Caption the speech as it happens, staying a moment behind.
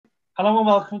Hello and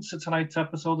welcome to tonight's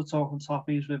episode of Talking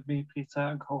Toffees with me, Peter,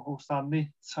 and co-host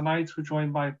Andy. Tonight we're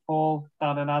joined by Paul,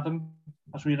 Dan and Adam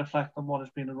as we reflect on what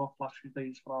has been a rough last few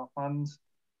days for our fans,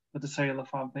 with the sale of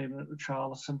fan favourite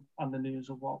Richarlison and the news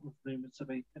of what was rumoured to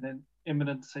be an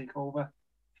imminent takeover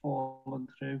falling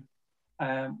through.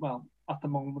 Well, at the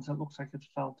moment it looks like it's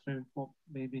fell through, but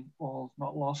maybe all's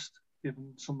not lost,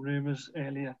 given some rumours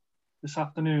earlier this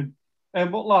afternoon.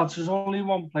 But lads, there's only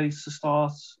one place to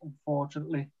start,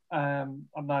 unfortunately, and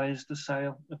that is the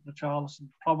sale of Richarlison.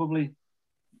 Probably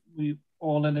we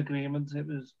all in agreement it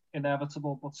was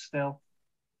inevitable, but still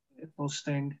it does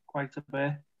sting quite a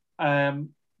bit.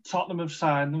 Tottenham have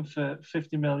signed them for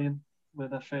 50 million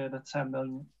with a further 10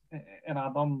 million in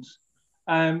add-ons.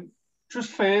 Just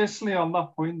firstly on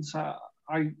that point,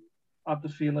 I had the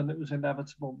feeling it was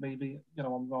inevitable. Maybe,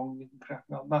 I'm wrong, you can correct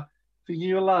me on that. For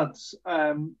you lads,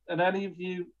 are any of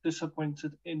you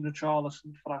disappointed in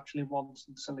Richarlison for actually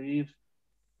wanting to leave?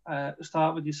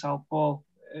 Start with yourself, Paul.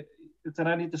 Is there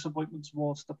any disappointment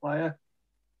towards the player?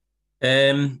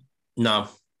 No,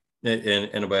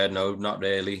 in a word, no, not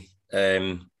really.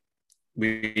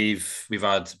 We've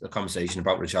had a conversation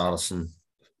about Richarlison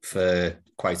for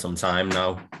quite some time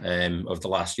now, over the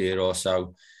last year or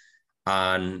so,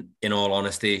 and in all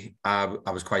honesty, I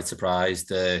was quite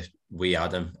surprised we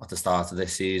had him at the start of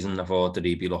this season. I thought that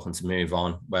he'd be looking to move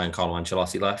on when Carlo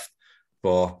Ancelotti left,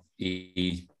 but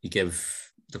he gave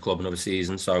the club another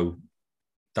season, so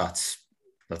that's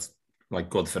like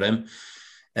good for him.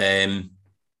 I'm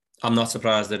not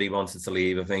surprised that he wanted to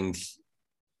leave. I think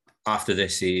after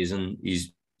this season,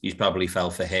 he's probably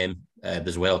felt for him.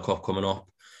 There's a World Cup coming up.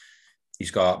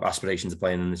 He's got aspirations of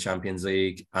playing in the Champions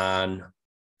League, and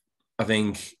I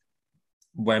think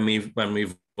when we've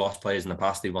lost players in the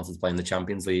past who wanted to play in the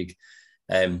Champions League,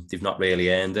 they've not really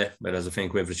earned it. Whereas I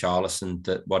think with Richarlison,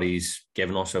 that what he's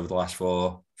given us over the last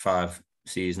 4-5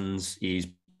 seasons, he's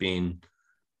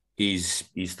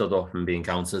stood up and been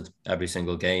counted every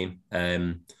single game.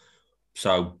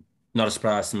 So not a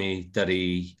surprise to me that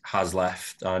he has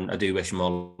left, and I do wish him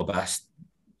all the best.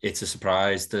 It's a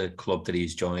surprise, the club that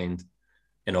he's joined,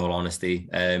 in all honesty.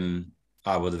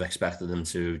 I would have expected him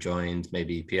to have joined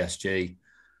maybe PSG,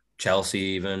 Chelsea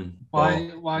even.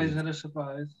 Why is it a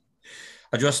surprise?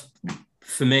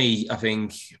 For me, I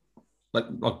think,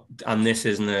 and this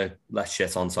isn't a let's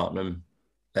shit on Tottenham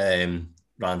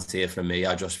rant here from me.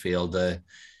 I just feel that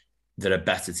there are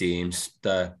better teams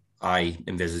that I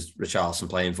envisage Richarlison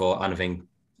playing for, and I think,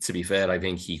 to be fair, I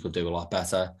think he could do a lot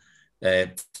better.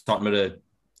 Tottenham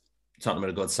are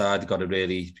a good side. They've got a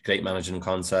really great manager in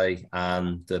Conte,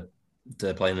 and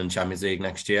they're playing in the Champions League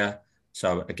next year.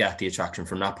 So I get the attraction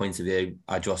from that point of view.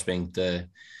 I just think that,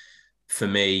 for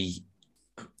me,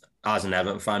 as an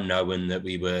Everton fan, knowing that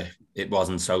it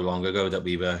wasn't so long ago that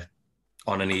we were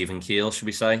on an even keel, should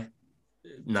we say.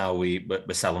 Now we're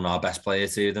selling our best player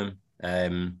to them.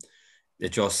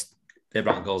 It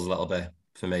rankles a little bit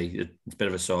for me. It's a bit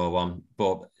of a sore one.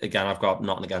 But again, I've got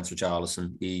nothing against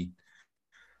Richarlison.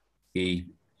 He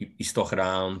stuck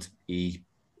around.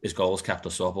 His goals kept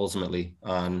us up ultimately,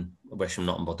 and I wish him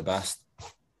nothing but the best.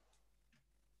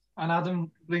 And Adam,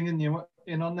 bringing you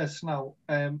in on this now,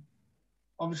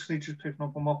 obviously just picking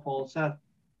up on what Paul said,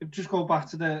 if just go back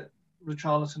to the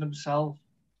Richarlison himself,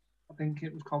 I think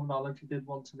it was common knowledge he did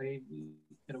want to leave. He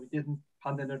didn't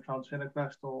hand in a transfer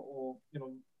request or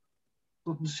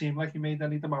doesn't seem like he made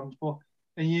any demands. But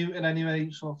are you in any way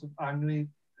sort of angry,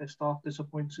 pissed off,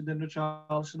 disappointed in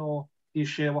Richarlison, or do you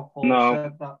share what Paul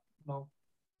said? That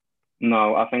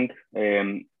No, I think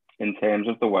in terms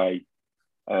of the way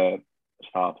a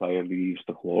star player leaves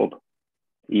the club,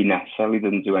 he necessarily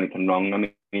didn't do anything wrong. I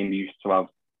mean, we used to have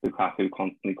Lukaku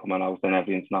constantly coming out in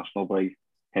every international break,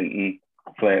 hinting,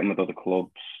 flirting with other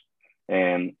clubs.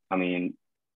 I mean,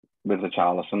 with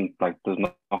Richarlison, there's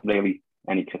not really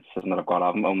any criticism that I've got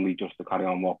of him, only just to carry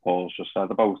on what Paul's just said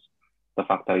about the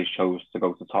fact that he chose to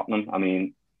go to Tottenham. I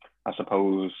mean, I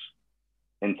suppose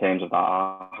in terms of that,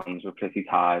 our hands were pretty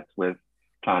tied with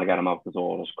trying to get him out the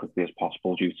door as quickly as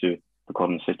possible due to the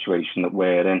current situation that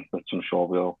we're in, which I'm sure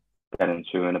we'll get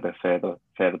into in a bit further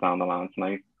down the line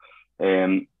tonight.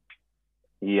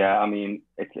 I mean,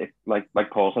 it's like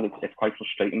Paul said, it's quite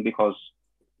frustrating because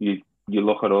you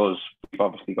look at us, we've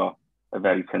obviously got a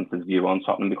very tinted view on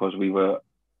Tottenham because we were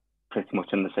pretty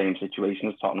much in the same situation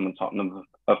as Tottenham, and Tottenham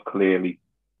have clearly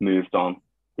moved on.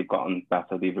 They've gotten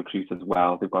better, they've recruited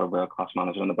well, they've got a world-class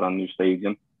manager and a brand new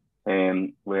stadium.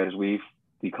 Whereas we've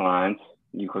declined.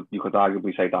 You could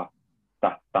arguably say that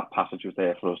passage was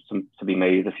there for us to be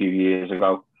made a few years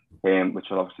ago, which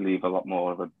will obviously leave a lot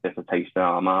more of a bitter taste in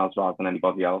our mouths rather than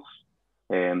anybody else.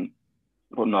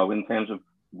 But no, in terms of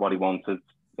what he wanted.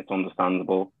 It's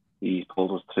understandable. He's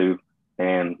pulled us through.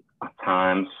 At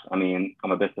times, I mean,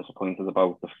 I'm a bit disappointed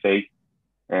about the fee.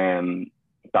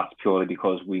 That's purely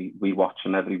because we watch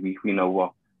him every week. We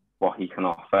know what he can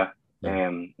offer.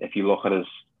 If you look at his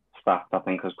stats, I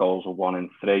think his goals are 1 in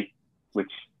 3,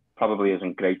 which probably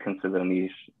isn't great considering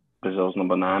he's Brazil's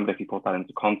number 9. But if you put that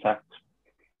into context,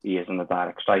 he isn't a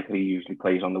direct striker. He usually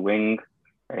plays on the wing.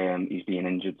 He's been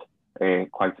injured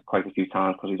quite a few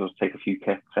times because he does take a few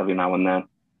kicks every now and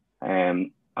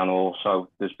then. And also,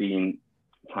 there's been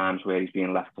times where he's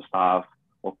been left to starve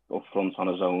up front on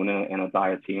his own in a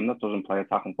dire team that doesn't play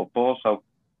attacking football. So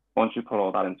once you put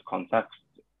all that into context,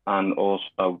 and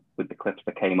also with the clips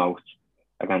that came out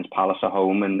against Palace at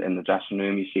home in the dressing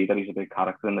room, you see that he's a big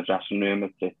character in the dressing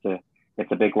room.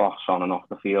 It's a big loss on and off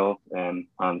the field. And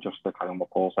just to carry on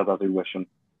what Paul said, I do wish him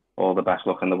all the best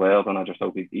luck in the world, and I just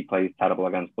hope he plays terrible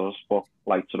against us, but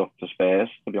lights it up to Spurs,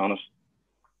 to be honest.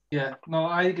 Yeah, no,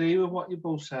 I agree with what you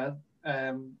both said.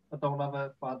 I don't have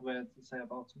a bad word to say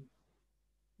about him.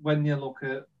 When you look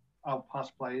at how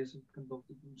past players have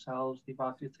conducted themselves, they've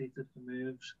agitated for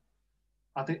moves.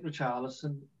 I think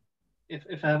Richarlison, if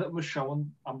Everton was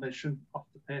showing ambition off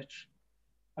the pitch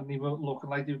and they were looking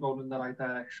like they were going in the right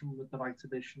direction with the right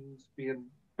additions, being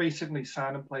basically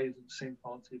signing players of the same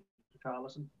quality as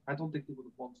Richarlison, I don't think they would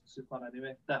have wanted to go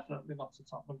anyway. Definitely not to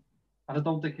Tottenham. And I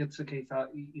don't think it's a case that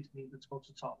he's needed to go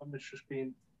to Tottenham. It's just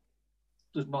been,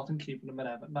 there's nothing keeping him at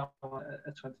Everton now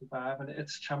at 25, and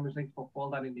it's Champions League football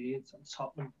that he needs, and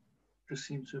Tottenham just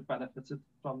seems to have benefited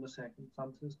from the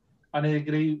circumstances. And I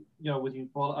agree, with you,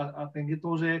 Paul. I think it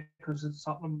does because it's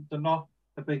Tottenham. They're not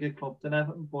a bigger club than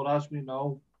Everton, but as we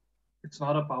know, it's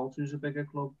not about who's a bigger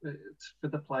club. It's for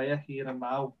the player here and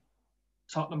now.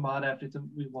 Tottenham are everything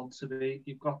we want to be.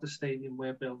 You've got the stadium,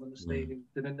 we're building the stadium.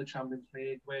 They're in the Champions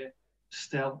League, we're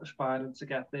still aspiring to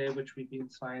get there, which we've been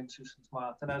trying to since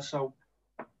Martinez. So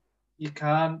you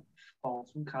can't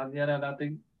fault them, can you? And I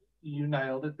think you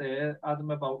nailed it there,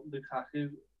 Adam, about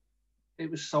Lukaku.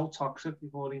 It was so toxic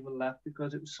before he even left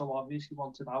because it was so obvious he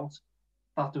wanted out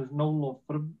that there was no love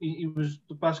for him. He was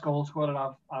the best goal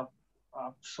scorer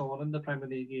I've saw in the Premier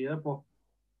League year, but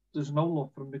there's no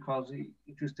love for him because he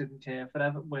just didn't care for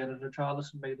Everton, whereas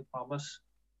Richarlison made a promise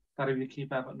that he would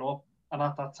keep Everton up. And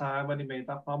at that time, when he made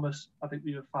that promise, I think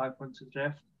we were 5 points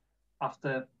adrift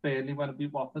after Burnley went and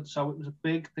beat Watford. So it was a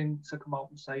big thing to come out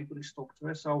and say, but he stuck to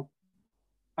it. So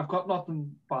I've got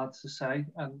nothing bad to say.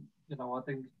 And, I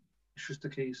think it's just a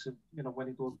case of, when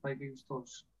he does play against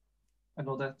us,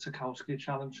 another Tarkowski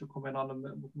challenge should come in on him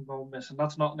and we can go miss. And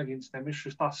that's nothing against him. It's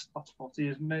just that's footy,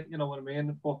 isn't it? You know what I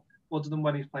mean? But other than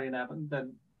when he's playing Everton,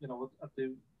 then, I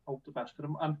do hope the best for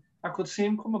him. And I could see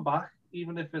him coming back,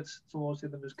 even if it's towards the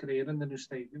end of his career in the new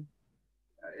stadium.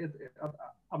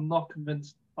 I'm not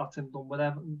convinced that's him done with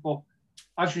Everton. But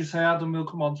as you say, Adam, we'll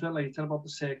come on to it later about the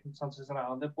circumstances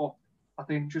around it. But I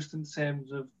think just in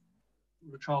terms of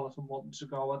Richarlison wanting to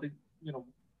go, I think,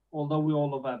 although we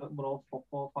all love Everton, we're all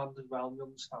football fans as well, we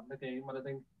understand the game, and I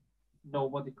think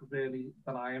nobody could really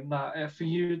deny him that. For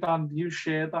you, Dan, do you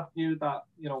share that view that,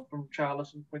 from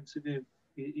Richarlison's point of view,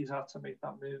 he's had to make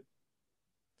that move?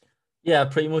 Yeah,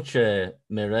 pretty much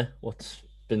mirror what's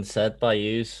been said by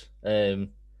yous.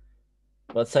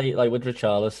 I'd say, like, with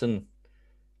Richarlison,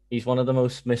 he's one of the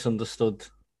most misunderstood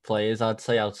players, I'd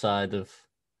say, outside of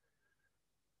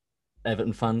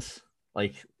Everton fans.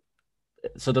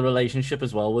 So the relationship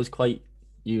as well was quite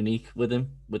unique with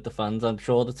him, with the fans. I'm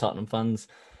sure the Tottenham fans,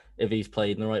 if he's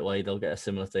played in the right way, they'll get a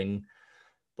similar thing.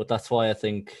 But that's why I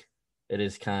think it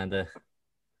is kind of,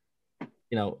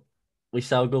 we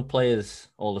sell good players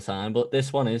all the time, but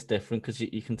this one is different because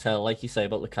you can tell, like you say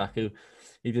about Lukaku,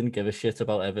 he didn't give a shit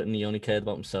about Everton. He only cared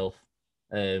about himself.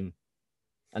 And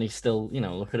he's still,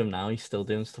 look at him now. He's still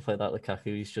doing stuff like that.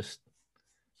 Lukaku, he's just,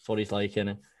 that's what he's like,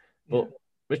 innit? But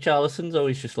Richarlison's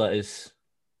always just let his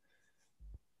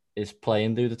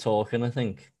playing do the talking, I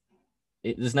think.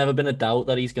 There's never been a doubt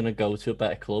that he's going to go to a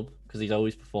better club because he's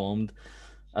always performed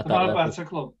at that level. Not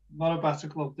a better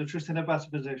club. They're just in a better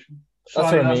position.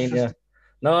 That's what I mean, yeah.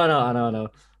 No, I know.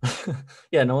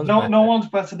 Yeah, no one's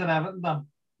better than Everton, then.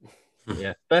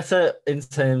 Yeah, better in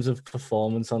terms of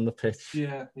performance on the pitch.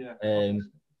 Yeah.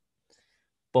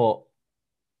 But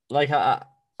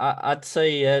I'd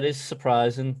say it is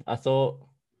surprising. I thought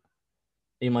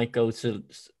he might go to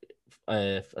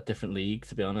a different league,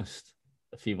 to be honest.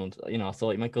 A few months, I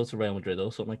thought he might go to Real Madrid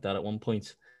or something like that at one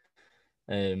point.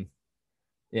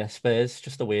 Spurs,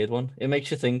 just a weird one. It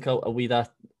makes you think: are we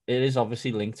that? It is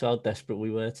obviously linked to how desperate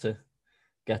we were to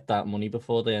get that money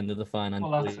before the end of the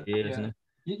financial year, isn't it?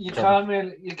 You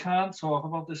can't talk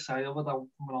about the sale without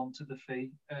coming on to the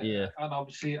fee. Yeah. And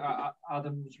obviously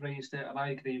Adam's raised it, and I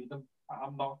agree with him.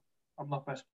 I'm not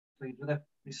best pleased with it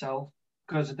myself,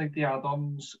 because I think the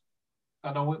add-ons,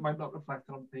 I know it might not reflect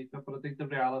it on paper, but I think the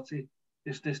reality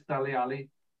is this Dele Alli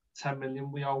 10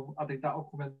 million we owe. I think that'll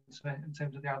come into it in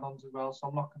terms of the add-ons as well. So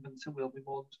I'm not convinced it will be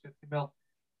more than 50 mil.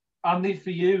 Andy,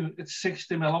 for you, it's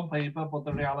 60 mil on paper, but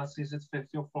the reality is it's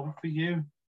 50 up front. For you,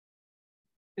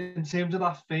 in terms of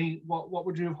that fee, what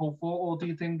would you hope for? Or do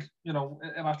you think, it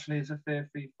actually is a fair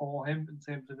fee for him in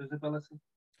terms of his ability?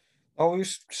 I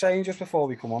was saying just before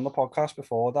we come on the podcast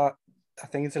before that, I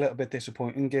think it's a little bit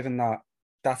disappointing given that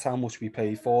that's how much we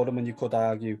paid for him, and you could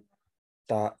argue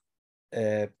that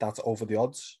that's over the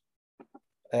odds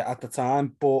at the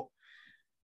time. But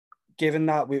given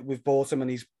that we've bought him and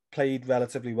he's played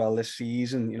relatively well this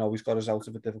season, he's got us out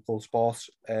of a difficult spot.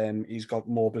 He's got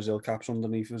more Brazil caps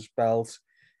underneath his belt,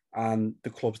 and the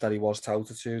clubs that he was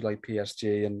touted to, like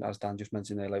PSG and, as Dan just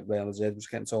mentioned there, like Real Madrid was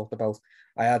getting talked about.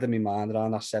 I had him in mind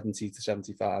around that 70 to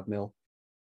 75 mil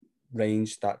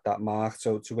range, that mark.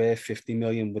 So to wear 50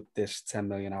 million with this 10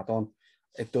 million add-on,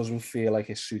 it doesn't feel like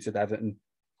it suited Everton.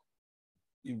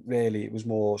 It was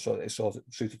more it sort of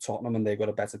suited Tottenham, and they got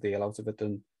a better deal out of it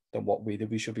than what we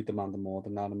did. We should be demanding more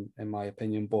than that, in my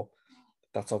opinion. But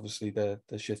that's obviously the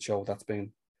shit show that's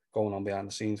been going on behind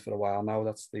the scenes for a while now.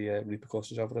 That's the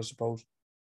repercussions of it, I suppose.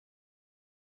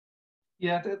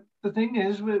 Yeah, the thing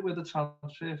is with the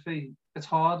transfer fee, it's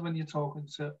hard when you're talking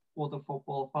to other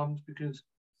football fans, because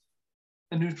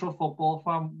a neutral football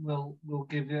fan will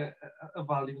give you a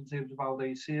value in terms of how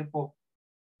they see it, but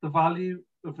the value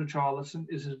of Richarlison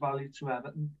is his value to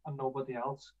Everton and nobody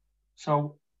else.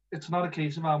 So it's not a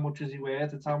case of how much is he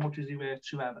worth, it's how much is he worth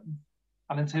to Everton.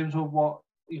 And in terms of what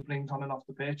he brings on and off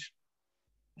the pitch,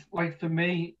 like for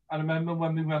me, I remember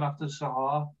when we went after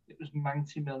Zaha, it was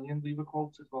 90 million we were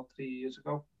quoted about 3 years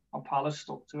ago, and Palace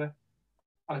stuck to it.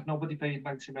 And if nobody paid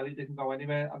 90 million, he didn't go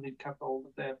anywhere, and they'd kept hold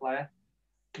of their player.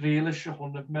 Grealish,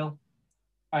 100 mil.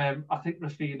 I think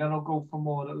Rafinha will go for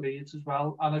more at Leeds as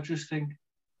well. And I just think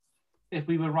if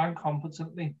we were ranked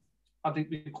competently, I think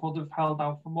we could have held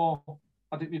out for more.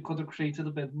 I think we could have created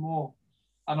a bit more.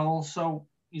 And also,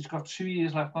 he's got 2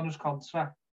 years left on his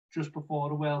contract just before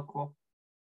the World Cup.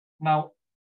 Now,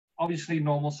 obviously,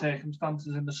 normal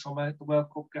circumstances in the summer, the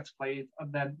World Cup gets played,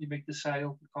 and then you make the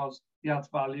sale because he adds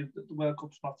value. That the World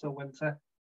Cup's not till winter.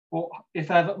 But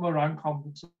if Everton were ranked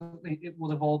competently, it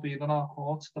would have all been in our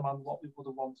court to demand what we would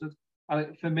have wanted.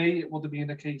 And for me, it would have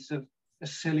been a case of a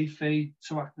silly fee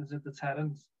to act as a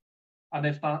deterrent. And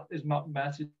if that is not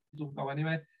met, it doesn't go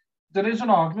anywhere. There is an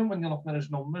argument when you're looking at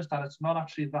his numbers that it's not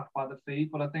actually that bad a fee,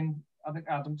 but I think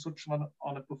Adam touched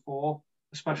on it before,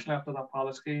 especially after that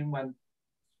Palace game when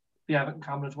the Everton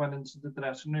cameras went into the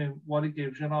dressing room. What he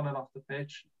gives you on and off the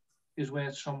pitch is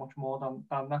worth so much more than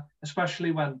that,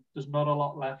 especially when there's not a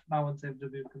lot left now in terms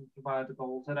of who can provide the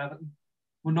goals at Everton.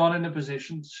 We're not in a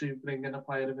position to bring in a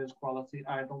player of his quality,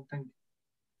 I don't think,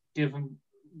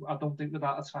 I don't think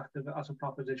that attractive as a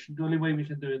proposition. The only way we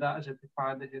can do that is if we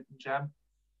find a hidden gem,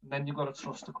 and then you've got to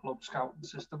trust the club scouting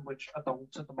system, which I don't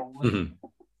at the moment.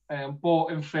 But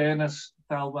in fairness,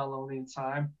 they'll well only in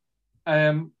time.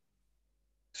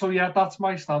 So yeah, that's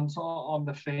my stance on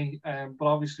the fee. But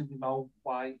obviously we know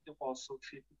why it was so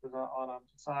cheap because on our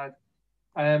side.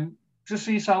 Just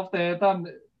for yourself there, Dan,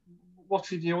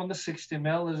 what's your view on the 60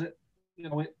 mil? Is it,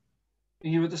 are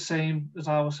you the same as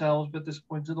ourselves, but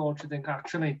disappointed, or do you think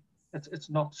actually it's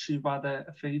not too bad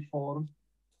a fee for them?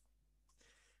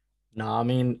 No, I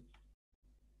mean,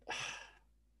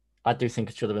 I do think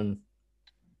it should have been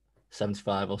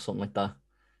 75 or something like that.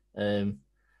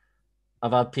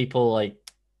 I've had people like,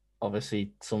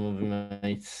 obviously, some of my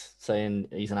mates saying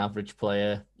he's an average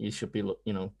player. You should be,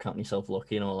 counting yourself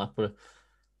lucky and all that.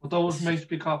 But those mates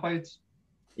be cop-outs?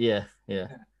 Yeah.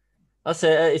 That's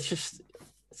it. It's just,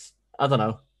 I don't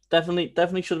know.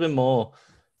 Definitely should have been more.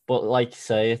 But like you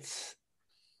say,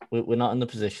 we're not in the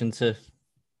position to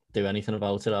do anything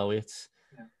about it, are we?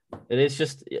 It is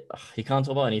just, you can't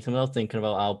talk about anything without thinking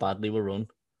about how badly we're run.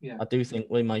 Yeah. I do think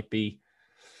we might be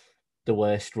the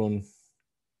worst run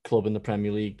club in the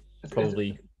Premier League,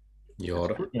 probably.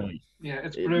 Europe.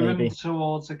 It's brewing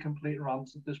towards a complete rant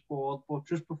at this board. But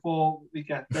just before we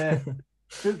get there,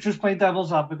 just playing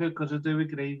devil's advocate, because I do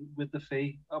agree with the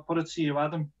fee. I'll put it to you,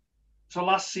 Adam. So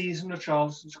last season,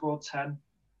 Richarlison scored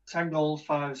 10 goals,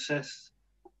 5 assists.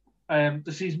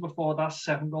 The season before that,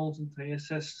 7 goals and 3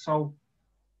 assists. So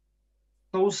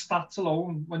those stats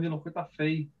alone, when you look at that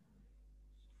fee,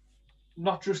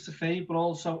 not just the fee, but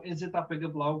also, is it that big a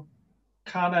blow?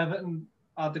 Can Everton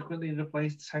adequately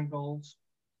replace 10 goals?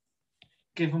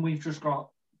 given we've just got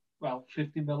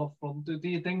 50 mil up front, do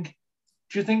you think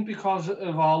because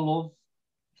of our love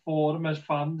for him as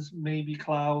fans, maybe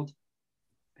cloud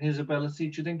his ability?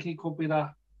 Do you think he could be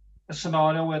a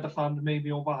scenario where the fans maybe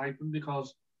overhype him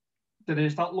because there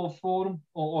is that love for him,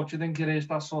 or do you think it is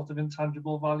that sort of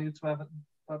intangible value to Everton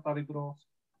that he brought?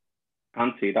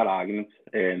 Can't see that argument.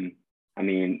 I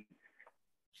mean,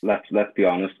 let's be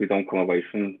honest. We don't come away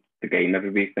from the game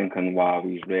every week thinking, "Wow,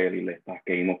 he's really lit that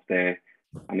game up there."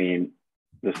 I mean,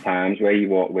 there's times where you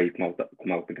walk away, come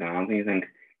out the ground, and you think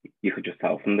you could just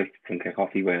tell from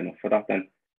kick-off he weren't up for that then,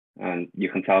 and you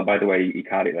can tell by the way he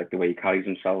carries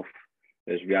himself,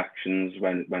 his reactions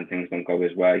when things don't go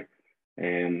his way.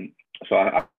 So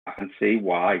I can see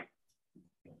why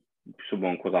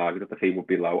someone could argue that the fee would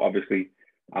be low. Obviously,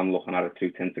 I'm looking at a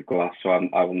two-tinted glass, so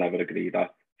I will never agree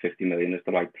that 50 million is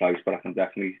the right price, but I can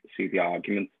definitely see the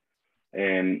argument.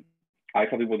 I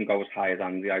probably wouldn't go as high as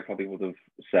Andy. I probably would have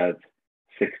said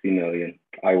 60 million.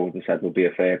 I would have said would be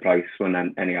a fair price when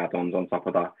then any add-ons on top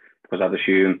of that, because I'd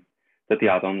assume that the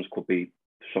add-ons could be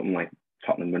something like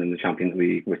Tottenham winning the Champions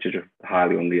League, which is just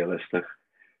highly unrealistic.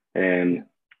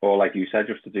 Or like you said,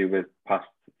 just to do with past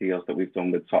deals that we've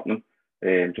done with Tottenham,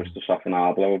 just to soften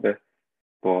our blow a bit.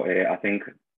 But I think,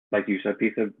 like you said,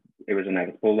 Peter, it was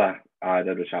inevitable that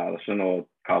either Richarlison or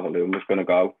Calvert-Lewin was going to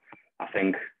go. I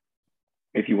think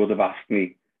if you would have asked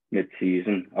me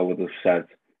mid-season, I would have said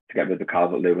to get rid of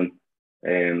Calvert-Lewin.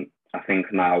 I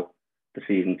think now the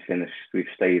season's finished, we've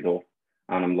stayed up,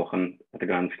 and I'm looking at the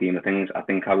grand scheme of things. I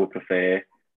think I would prefer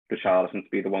Richarlison to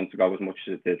be the one to go as much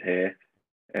as it did here.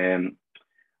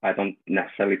 I don't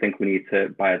necessarily think we need to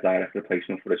buy a direct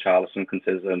replacement for Richarlison,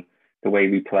 considering the way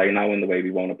we play now and the way we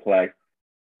want to play.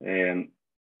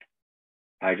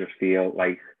 I just feel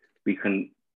like we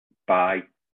can buy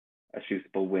a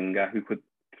suitable winger who could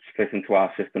fit into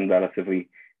our system relatively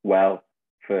well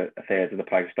for a third of the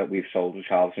price that we've sold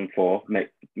Richarlison for.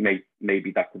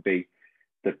 Maybe that could be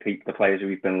the players who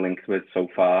we've been linked with so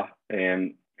far.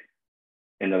 In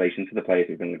relation to the players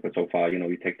we've been linked with so far,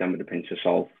 we take them with a pinch of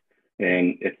salt.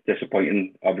 It's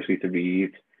disappointing, obviously, to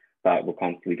read that we're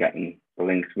constantly getting the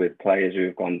links with players who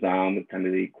have gone down with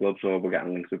Premier League clubs, or we're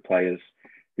getting links with players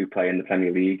who play in the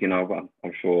Premier League. But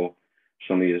I'm sure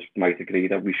some of you might agree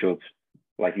that we should,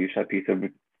 like you said,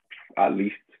 Peter, at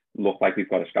least look like we've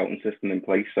got a scouting system in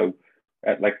place. So,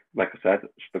 like I said,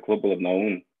 the club will have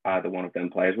known either one of them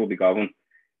players will be going.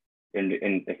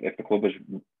 If the club is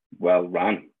well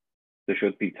run, there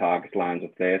should be target lines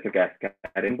up there to get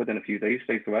in within a few days,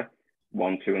 straight away.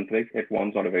 1, 2, and 3. If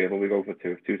one's not available, we go for 2.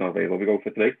 If 2's not available, we go for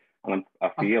 3. And I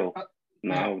feel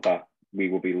now that we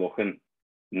will be looking,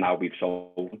 now we've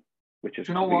sold, which is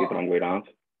completely the wrong way around.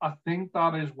 I think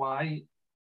that is why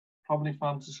probably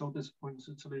fans are so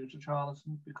disappointed to lose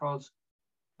Richarlison, because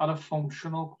at a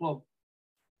functional club,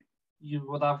 you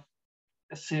would have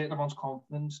a certain amount of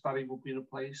confidence that he would be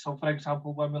replaced. So, for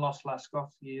example, when we lost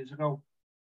Lescott years ago,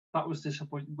 that was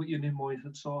disappointing, but you knew Moyes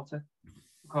had sorted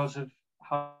because of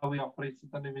how we operated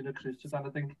and we recruited. And I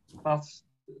think that's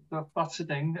the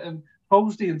thing. And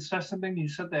suppose the interesting thing you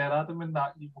said there, Adam, in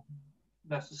that you wouldn't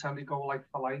necessarily go like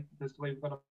for like, because the way we're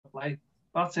going to play.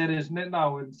 That's it, isn't it,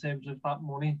 now, in terms of that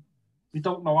money? We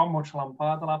don't know how much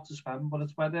Lampard will have to spend, but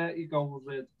it's whether he goes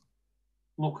with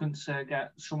looking to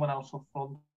get someone else up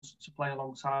front to play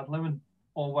alongside Lewin,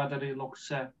 or whether he looks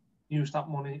to use that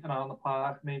money around the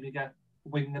park, maybe get a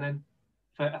winger in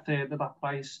for a third of that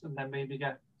price, and then maybe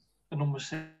get a number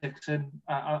 6 in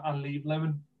and leave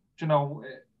Lewin.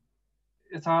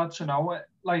 It's hard to know.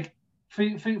 Like, for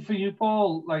you,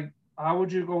 Paul, like, how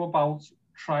would you go about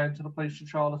trying to replace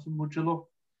Richarlison? Would you look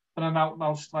for an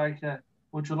out-and-out striker?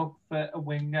 Would you look for a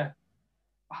winger?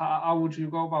 How would you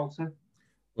go about it?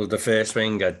 Well, the first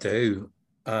thing I'd do,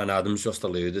 and Adam's just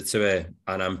alluded to it,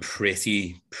 and I'm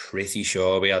pretty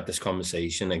sure we had this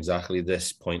conversation exactly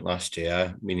this point last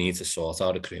year. We need to sort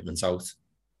our recruitment out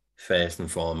first and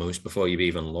foremost before you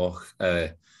even look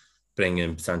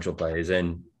bringing potential players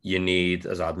in. You need,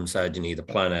 as Adam said, you need a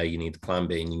plan A, you need a plan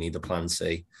B, and you need a plan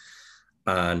C.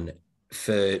 And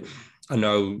I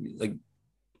know, like,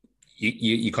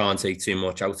 you can't take too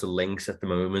much out of links at the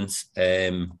moment,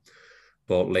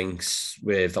 but links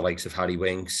with the likes of Harry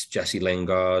Winks, Jesse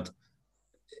Lingard,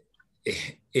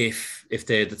 if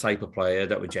they're the type of player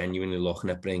that we're genuinely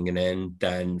looking at bringing in,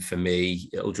 then for me,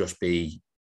 it'll just be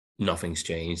nothing's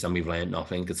changed and we've learned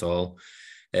nothing at all.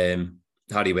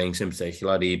 Harry Winks in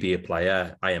particular, he'd be a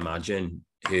player, I imagine,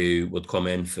 who would come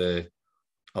in for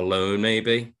a loan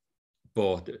maybe,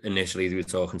 but initially they were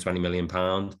talking £20 million.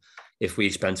 If we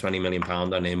spent £20 million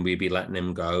on him, we'd be letting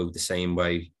him go the same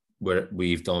way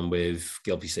we've done with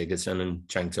Gylfi Sigurdsson and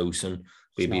Cenk Tosun.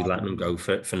 We'd be letting them go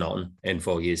for nothing in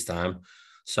 4 years' time.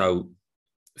 So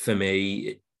for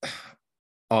me,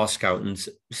 our scouting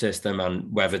system,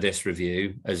 and whether this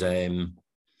review has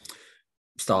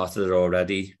started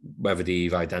already, whether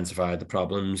they've identified the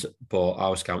problems, but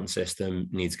our scouting system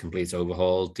needs a complete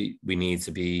overhaul. We need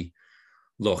to be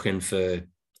looking for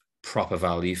proper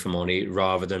value for money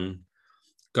rather than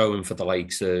going for the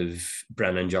likes of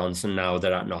Brennan Johnson. Now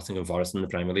they're at Nottingham Forest in the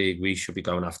Premier League. We should be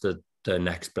going after the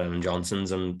next Brennan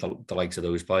Johnsons and the likes of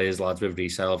those players, lads with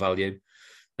resale value.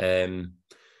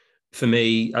 For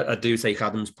me, I do take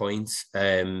Adam's point.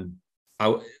 From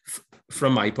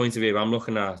my point of view, I'm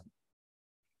looking at,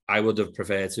 I would have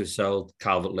preferred to sell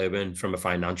Calvert-Lewin from a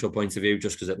financial point of view,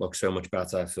 just because it looks so much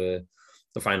better for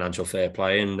the financial fair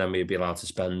play, and then we'd be allowed to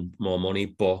spend more money.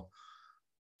 But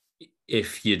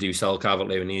if you do sell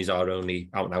Calvert-Lewin, he's our only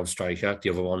out-and-out striker. The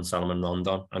other one, Salomon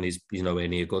Rondon, and he's nowhere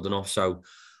near good enough. So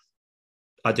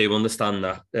I do understand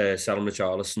that selling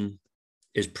Richarlison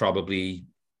is probably,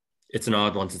 it's an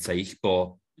hard one to take,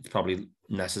 but it's probably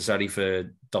necessary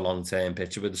for the long-term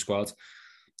picture with the squad.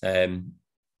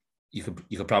 You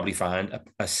could probably find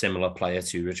a similar player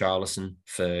to Richarlison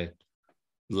for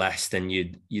less than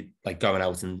you'd like going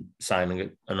out and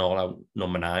signing an all-out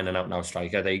number 9 and out-and-out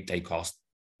striker. They cost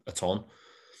a ton.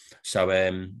 So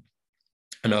I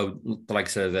know the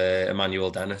likes of Emmanuel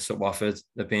Dennis at Watford,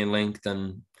 they're being linked,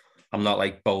 and I'm not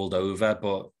like bowled over,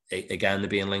 but again, they're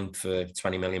being linked for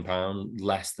 £20 million,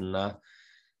 less than that.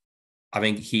 I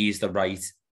think he's the right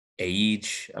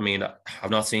age. I mean,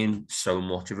 I've not seen so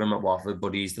much of him at Watford,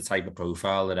 but he's the type of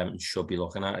profile that Everton should be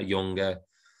looking at. A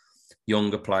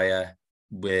younger player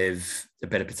with a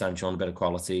bit of potential and a bit of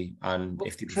quality, and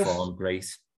if they perform,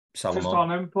 great. Just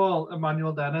on him, Paul,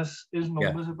 Emmanuel Dennis, his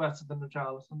numbers are better than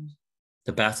Richarlison's.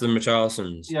 They're better than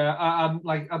Richarlison's? Yeah,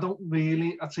 I don't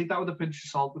really, I'd take that with a pinch of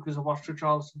salt, because I watched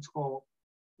Richarlison score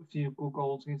a few good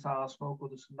goals against Arsenal, but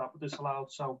this and that, but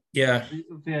disallowed. So yeah,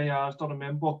 VAR's done him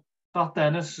in, but that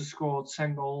Dennis has scored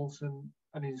 10 goals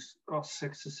and he's got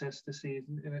 6 assists this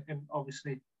season in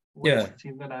obviously worse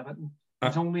team than Everton. I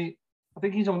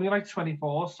think he's only like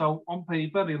 24, so on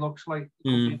paper he looks like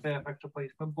he could be a perfect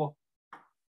replacement, but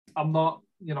I'm not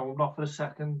for a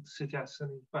second suggesting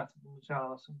he's better than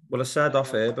Richarlison. Well, I said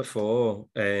off air before,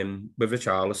 with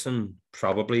Richarlison,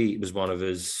 probably it was one of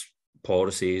his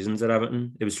poorer seasons at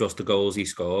Everton. It was just the goals he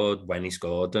scored when he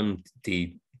scored them.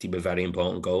 They were very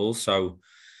important goals. So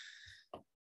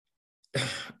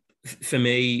for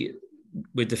me,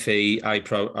 with the fee, I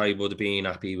would have been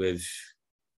happy with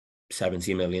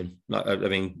 70 million. I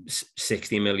mean,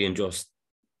 60 million just,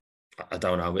 I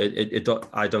don't know.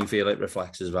 I don't feel it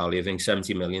reflects his value. I think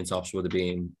 70 million tops would have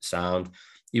been sound.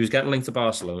 He was getting linked to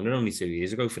Barcelona only 2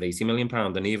 years ago for £80 million,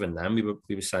 and even then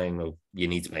we were saying, well, you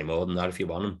need to pay more than that if you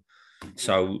want him.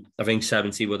 So I think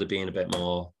 70 would have been a bit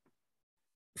more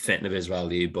fitting of his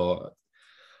value. But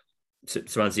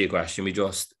to answer your question,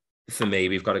 for me,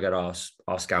 we've got to get our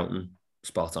scouting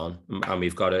spot on, and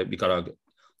we've got to,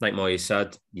 like Moyes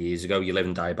said years ago, you live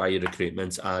and die by your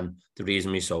recruitment. And the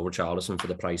reason we sold Richarlison for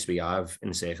the price we have in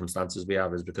the circumstances we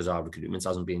have is because our recruitment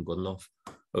hasn't been good enough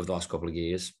over the last couple of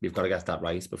years. We've got to get that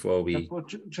right before we... But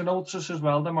do you notice as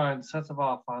well the mindset of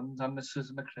our fans, and this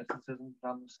isn't a criticism,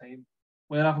 but the same.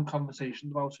 We're having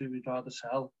conversations about who we'd rather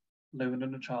sell, Lewin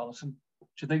and Richarlison.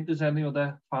 Do you think there's any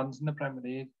other fans in the Premier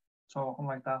League talking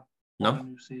like that? No.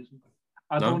 New season?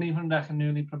 I don't even reckon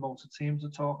newly promoted teams are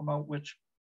talking about which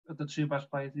are the 2 best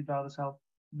players you'd rather sell.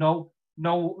 No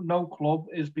club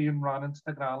is being run into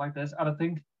the ground like this. And I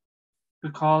think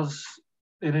because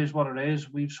it is what it is,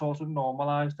 we've sort of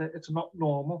normalised it. It's not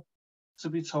normal to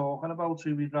be talking about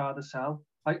who we'd rather sell.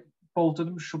 Like, both of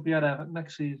them should be at Everton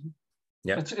next season.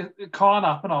 Yeah. It can't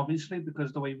happen, obviously,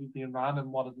 because the way we've been run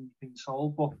and one of them's been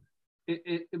sold, but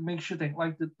it makes you think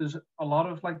like that there's a lot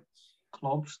of like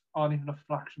clubs aren't even a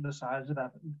fraction the size of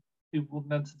Everton who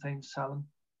wouldn't entertain selling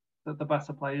the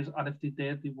better players, and if they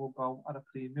did, they will go at a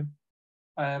premium.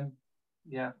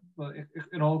 But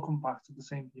it all comes back to the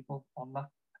same people on that.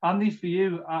 Andy, for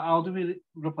you, how do we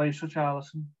replace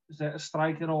Richarlison? Is it a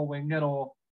striker or winger,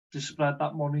 or just spread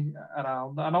that money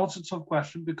around? I know it's a tough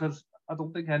question because I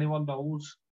don't think anyone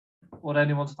knows, or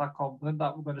anyone's that confident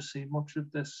that we're going to see much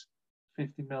of this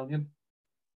 50 million.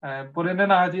 But in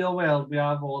an ideal world, we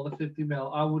have all the 50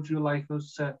 mil. How would you like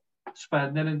us to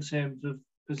spend it in terms of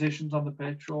positions on the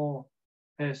pitch or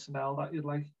personnel that you'd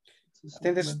like? I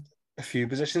think there's a few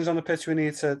positions on the pitch we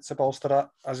need to bolster that.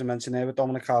 As I mentioned there, with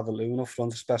Dominic Calvert-Lewin up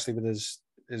front, especially with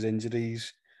his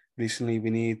injuries recently, we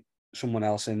need someone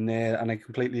else in there. And I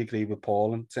completely agree with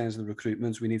Paul in terms of the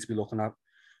recruitments. We need to be looking at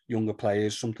younger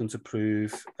players, something to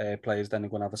prove. Players then are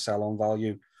going to have a sell-on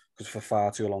value, because for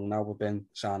far too long now we've been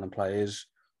signing players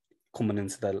coming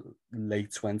into the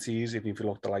late 20s. Even if you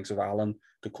look at the likes of Allen,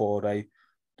 Decore,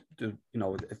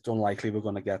 it's unlikely we're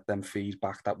going to get them fees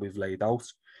back that we've laid out.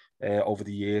 Over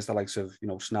the years, the likes of,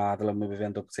 Snarderland, we've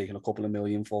ended up taking a couple of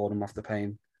million for him after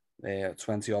paying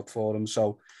 20 odd for him.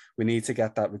 So we need to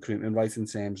get that recruitment right in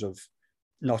terms of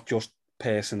not just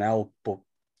personnel, but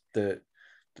the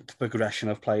progression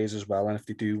of players as well. And if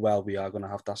they do well, we are going to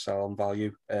have that sell-on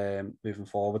value moving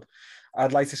forward.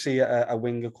 I'd like to see a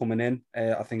winger coming in.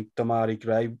 I think Damari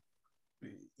Gray,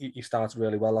 he started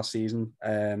really well last season,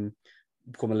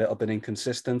 become a little bit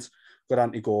inconsistent. Got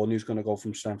Anthony Gordon, who's going to go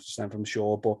from strength to strength, I'm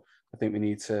sure, but I think we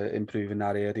need to improve in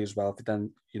that area as well. But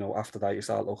then, after that, you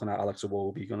start looking at Alex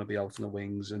Iwobi going to be out in the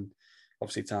wings, and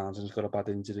obviously Townsend's got a bad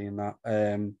injury in that.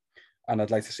 And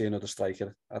I'd like to see another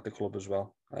striker at the club as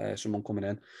well, someone coming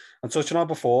in. And touching on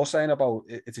before, saying about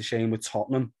it's a shame with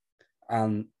Tottenham,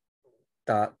 and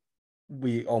that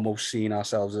we almost seen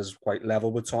ourselves as quite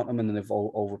level with Tottenham, and then they've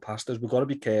overpassed us. We've got to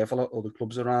be careful at other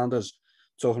clubs around us.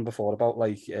 Talking before about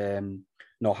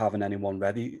not having anyone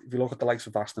ready. If you look at the likes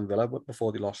of Aston Villa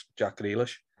before they lost Jack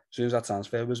Grealish, as soon as that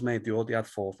transfer was made, they already had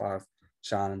 4 or 5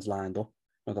 signings lined up.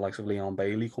 The likes of Leon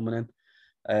Bailey coming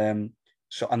in.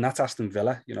 So, and that's Aston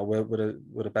Villa.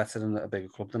 We're a better and a bigger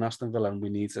club than Aston Villa, and we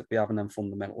need to be having them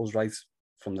fundamentals right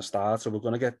from the start. So we're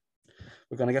going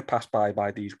to get passed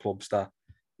by these clubs that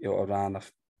around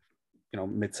the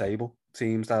mid-table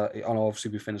teams that, and obviously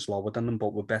we finished lower than them,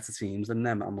 but we're better teams than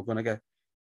them, and we're going to get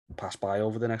passed by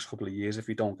over the next couple of years if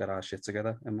we don't get our shit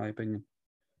together, in my opinion.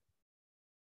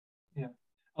 Yeah,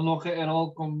 and look,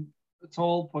 it's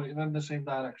all pointing in the same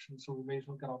direction, so we may as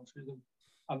well get on to them.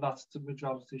 And that's the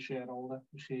majority shareholder,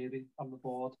 Mashiri, on the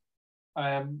board.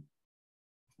 I'm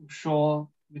sure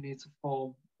we need to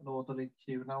form an orderly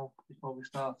queue now before we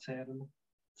start tearing them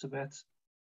to bits.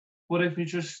 But if we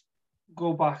just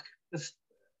go back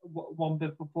one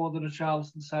bit before the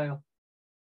Richarlison sale,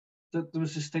 there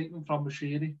was a statement from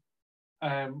Mashiri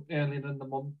earlier in the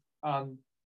month, and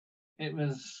it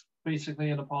was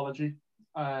basically an apology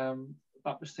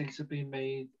that mistakes had been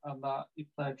made and that he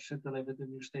pledged to deliver the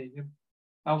new stadium.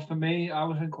 Now, for me, I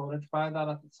was encouraged by that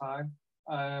at the time.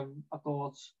 I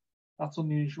thought that's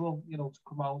unusual, to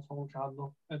come out, hold your hand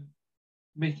up and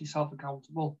make yourself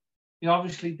accountable. He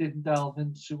obviously didn't delve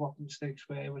into what the mistakes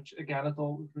were, which again I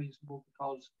thought was reasonable,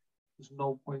 because there's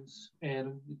no point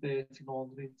airing the dirty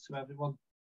laundry to everyone.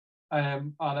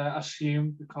 And I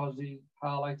assumed, because he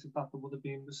highlighted that there would have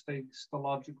been mistakes, the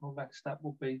logical next step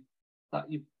would be that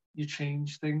you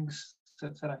change things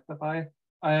to rectify it.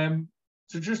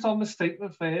 So just on the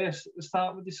statement first,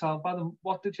 start with yourself, Adam.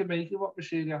 What did you make of what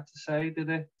Mashiri had to say? Did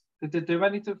it do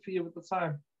anything for you at the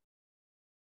time?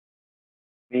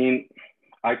 I mean,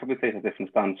 I probably take a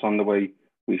different stance on the way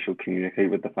we should communicate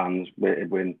with the fans. With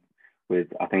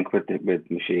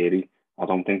Mashiri, I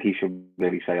don't think he should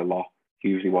really say a lot.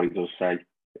 Usually what he does say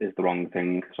is the wrong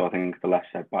thing. So I think the less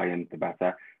said by him, the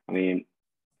better. I mean,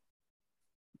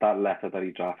 that letter that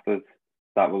he drafted,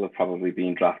 that will have probably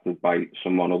been drafted by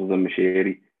someone other than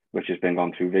Mashiri, which has been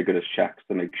gone through rigorous checks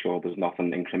to make sure there's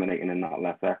nothing incriminating in that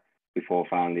letter before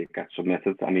finally it gets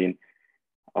submitted. I mean,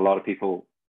 a lot of people,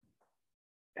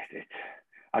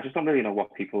 I just don't really know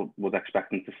what people would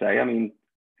expect him to say. I mean,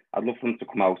 I'd love for him to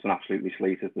come out and absolutely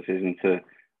slate his decision to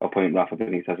appoint Rafa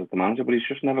Benitez as the manager, but he's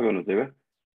just never going to do it.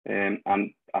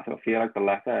 And I feel like the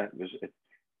letter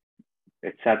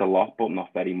it said a lot, but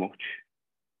not very much.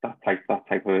 That type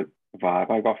of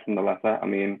vibe I got from the letter. I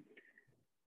mean,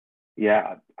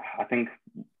 yeah, I think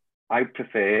I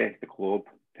prefer the club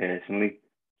personally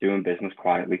doing business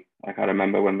quietly. Like, I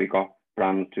remember when we got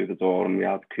Brand through the door and we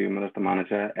had Koeman as the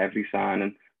manager, every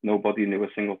signing, nobody knew a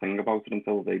single thing about it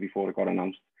until the day before it got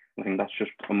announced. I think that's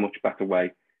just a much better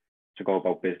way to go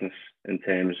about business in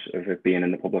terms of it being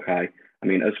in the public eye. I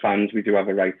mean, as fans, we do have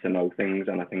a right to know things,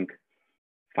 and I think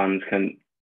fans can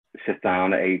sit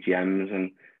down at AGMs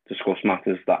and discuss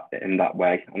matters in that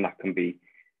way, and that can be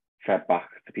fed back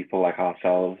to people like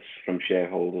ourselves from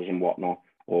shareholders and whatnot,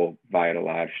 or via a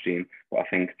live stream. But I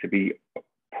think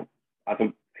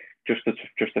just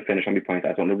to finish on my point,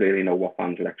 I don't really know what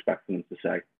fans were expecting them to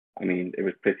say. I mean, it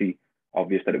was pretty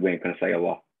obvious that it weren't going to say a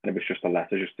lot, and it was just a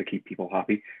letter just to keep people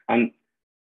happy. And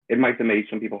it might have made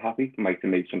some people happy, it might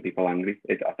have made some people angry.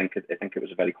 I think it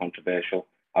was a very controversial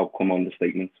outcome on the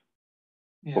statement.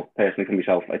 Yeah. But personally, for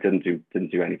myself, it didn't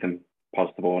do anything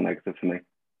positive or negative for me.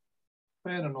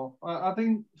 Fair enough. I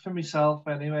think for myself,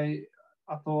 anyway,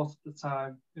 I thought at the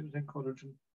time it was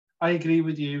encouraging. I agree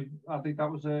with you. I think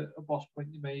that was a boss point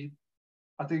you made.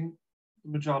 I think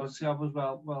the majority of us,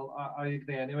 well, I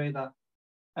agree anyway that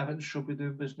Everton should be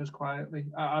doing business quietly.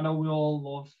 I know we all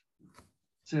love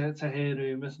to hear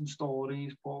rumours and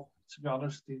stories, but to be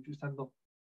honest, they just end up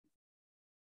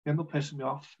pissing me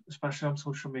off, especially on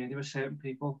social media with certain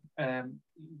people,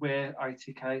 where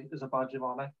ITK is a badge of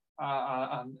honour,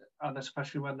 and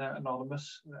especially when they're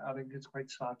anonymous. I think it's quite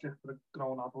tragic for a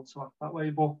grown adult to act that way.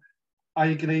 But I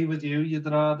agree with you. You'd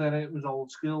rather it was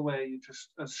old school where you just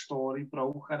a story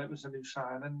broke and it was a new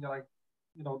signing. You're like,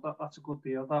 that's a good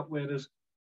deal. That whereas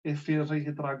it feels like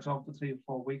it drags on for 3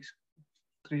 or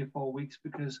 4 weeks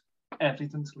because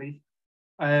everything's leaked.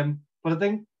 But I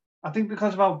think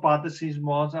because of how bad the season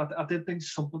was, I did think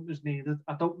something was needed.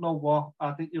 I don't know what.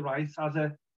 I think you're right. As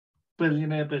a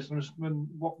billionaire businessman,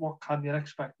 what can you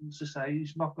expect him to say?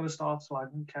 He's not going to start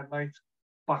slagging Ken Knight,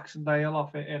 Baxendale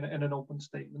off it in an open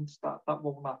statement. That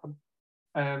won't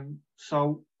happen.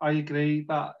 So I agree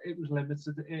that it was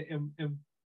limited in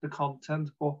the content,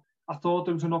 but I thought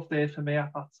there was enough there for me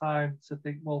at that time to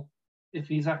think, well, if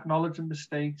he's acknowledging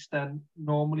mistakes, then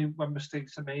normally when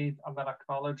mistakes are made and then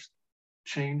acknowledged,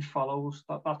 change follows.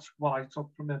 That's what I took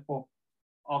from it. But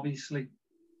obviously,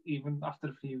 even after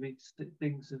a few weeks,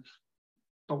 things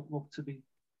don't look to be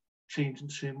changing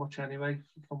too much anyway,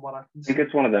 from what I can see. I think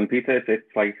it's one of them, Peter. It's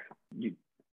like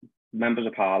members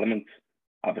of Parliament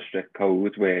have a strict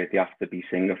code where they have to be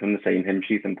singing from the same hymn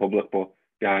sheet in public, but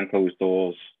behind closed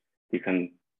doors, you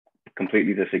can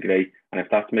completely disagree. And if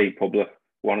that's made public,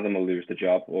 one of them will lose the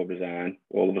job or resign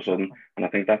all of a sudden. And I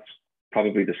think that's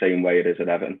probably the same way it is at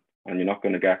Everton. And you're not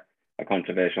going to get a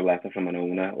controversial letter from an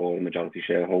owner or a majority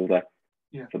shareholder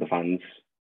for the fans.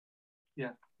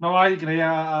 Yeah. No, I agree.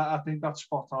 I think that's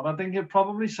spot on. I think it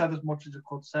probably said as much as it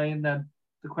could say. And then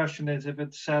the question is, if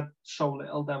it said so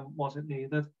little, then was it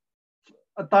needed?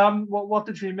 Dan, what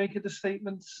did you make of the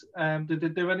statements? Did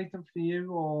it do anything for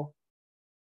you, or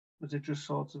was it just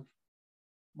sort of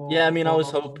more... Yeah, I mean, I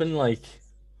was hoping, like,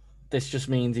 this just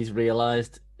means he's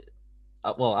realised...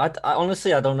 Well, I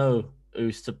honestly, I don't know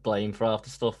who's to blame for half the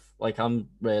stuff. Like,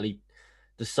 there's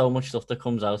so much stuff that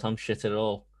comes out, I'm shit at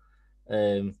all.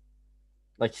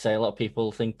 Like you say, a lot of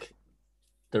people think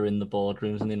they're in the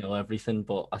boardrooms and they know everything,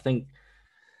 but I think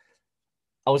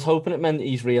I was hoping it meant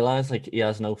he's realised, like, he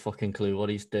has no fucking clue what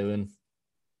he's doing.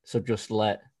 So just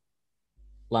let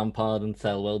Lampard and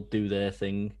Thelwell do their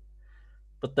thing.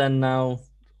 But then now,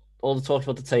 all the talk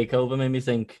about the takeover made me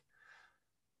think,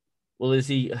 well, is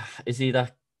he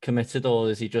that committed,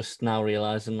 or is he just now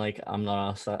realising, like, I'm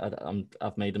not asked,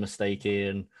 I've made a mistake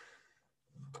here? And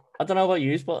I don't know about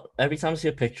you, but every time I see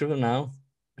a picture of him now,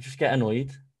 I just get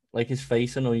annoyed. Like, his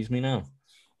face annoys me now.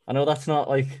 I know that's not,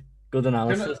 like, good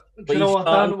analysis. Do you know what,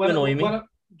 Dan? Do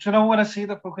you know when I see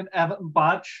the fucking Everton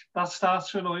badge, that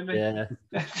starts to annoy me? Yeah.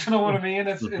 Do you know what I mean?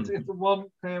 It's one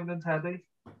permanent headache.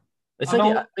 It's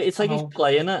like he's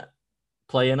playing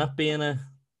at being an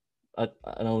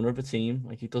owner of a team.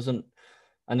 Like, he doesn't,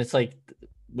 and it's like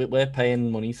we're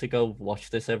paying money to go watch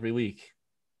this every week.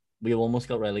 We almost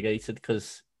got relegated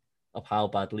because of how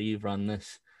badly you've ran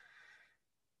this,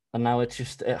 and now it's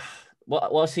just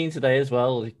what I've seen today as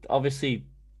well. Obviously,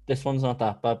 this one's not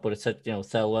that bad, but it said,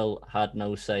 Thelwell had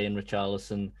no say in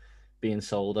Richarlison being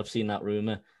sold. I've seen that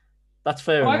rumor. That's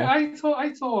fair enough.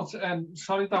 I thought,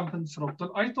 sorry, Dan, for interrupting.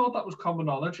 I thought that was common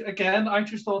knowledge. Again, I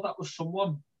just thought that was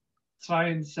someone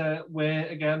trying to wear,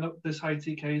 again, this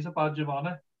ITK is a badge of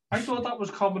honour. I thought that was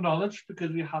common knowledge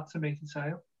because we had to make a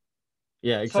sale.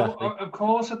 Yeah, exactly. So, of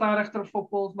course, a director of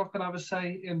football is not going to have a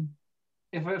say in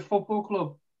if a football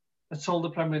club has sold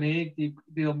the Premier League,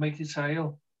 they'll make a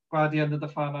sale by the end of the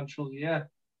financial year.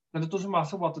 Then it doesn't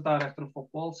matter what the director of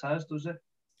football says, does it?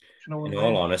 You know what I mean? In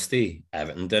all honesty,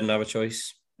 Everton didn't have a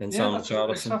choice in selling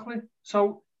Richarlison. Exactly.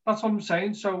 So that's what I'm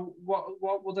saying. So what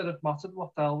would it have mattered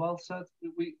what Thelwell said?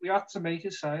 We had to make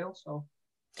a sale. So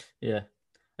yeah,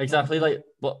 exactly. Like,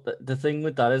 what the thing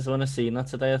with that is, when I seen that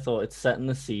today, I thought it's setting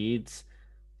the seeds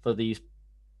for the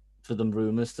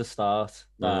rumours to start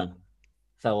that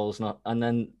Thelwell's not, and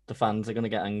then the fans are going to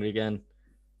get angry again,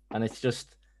 and it's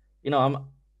just,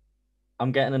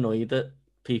 I'm getting annoyed at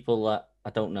people that I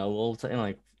don't know all the time.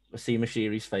 Like, I see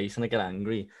Mashiri's face and I get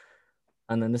angry.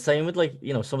 And then the same with, like,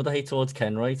 some of the hate towards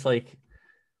Kenwright. Like,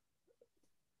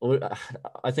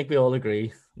 I think we all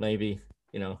agree, maybe,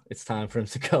 it's time for him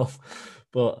to go.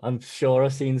 But I'm sure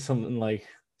I've seen something like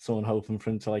someone hoping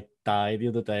for him to, like, die the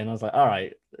other day. And I was like, all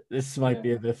right, this might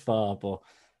be a bit far, but,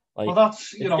 like, well,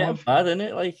 that's, bad, isn't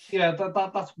it? Like, yeah,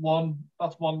 that's one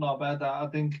knobhead, I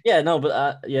think. Yeah, no,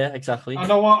 but yeah, exactly. I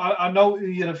know who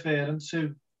you're referring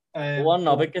to. One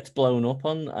knobhead gets blown up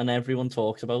on, and everyone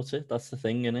talks about it. That's the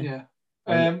thing, isn't it?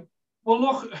 Yeah. Well,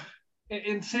 look,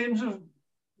 in terms of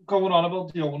going on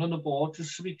about the owner and the board,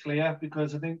 just to be clear,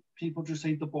 because I think people just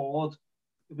hate the board.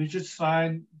 If we just try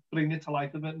and bring it to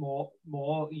life a bit more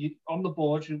on the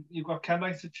board, you've got Ken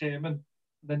Knight, the chairman,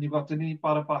 and then you've got Denis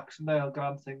Barrett-Baxendale,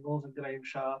 Grant Ingles, and Graham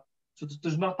Sharp. So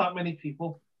there's not that many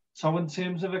people. So in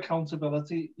terms of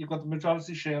accountability, you've got the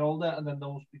majority shareholder and then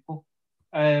those people.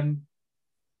 For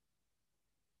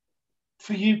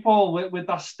you, Paul, with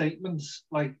that statement,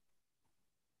 like,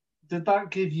 did that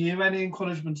give you any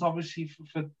encouragement? Obviously,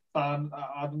 for Dan,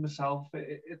 Adam, myself,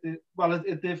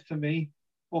 it did for me.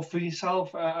 But for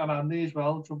yourself and Andy as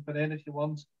well, jumping in if you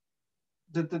want,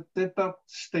 did that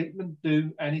statement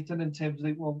do anything in terms of,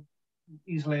 like, well,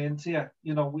 he's learned here,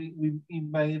 you know, he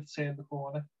may have turned the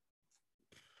corner?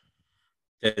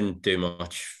 Didn't do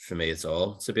much for me at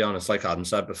all, to be honest. Like Adam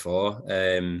said before,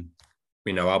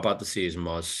 we know how bad the season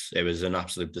was. It was an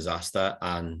absolute disaster,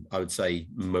 and I would say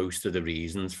most of the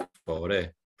reasons for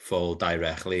it fall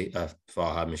directly at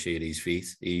Farhad Moshiri's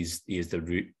feet. He's the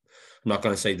root. I'm not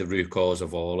going to say the root cause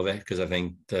of all of it, because I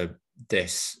think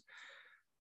this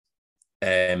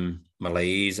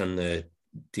malaise and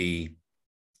the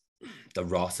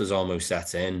rot has almost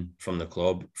set in from the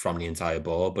club, from the entire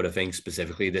board. But I think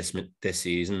specifically this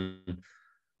season,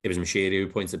 it was Moshiri who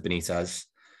appointed Benitez.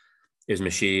 It was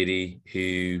Moshiri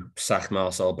who sacked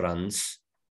Marcel Brands.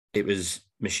 It was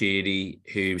Moshiri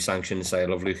who sanctioned the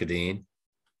sale of Luca Dean,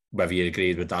 whether you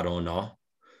agreed with that or not.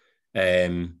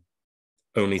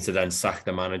 Only to then sack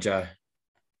the manager.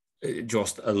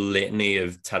 Just a litany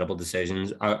of terrible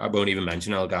decisions. I won't even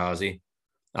mention El Ghazi,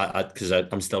 because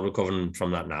I'm still recovering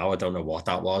from that now. I don't know what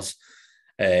that was.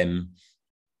 I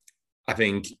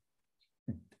think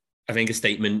a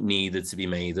statement needed to be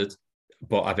made,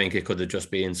 but I think it could have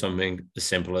just been something as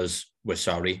simple as, we're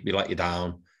sorry, we let you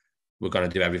down, we're going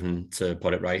to do everything to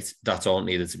put it right. That's all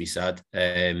needed to be said.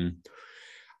 And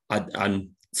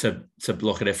to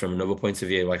look at it from another point of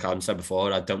view, like Adam said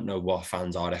before, I don't know what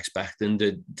fans are expecting.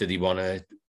 Did he want to?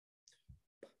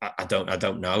 I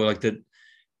don't know. Like,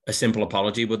 a simple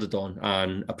apology would have done,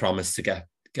 and a promise to get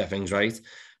things right.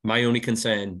 My only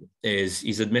concern is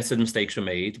he's admitted mistakes were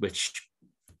made, which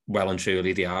well and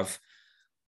truly they have.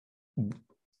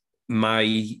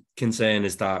 My concern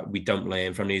is that we don't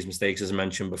learn from these mistakes, as I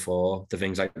mentioned before. The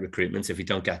things like recruitment, if we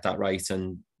don't get that right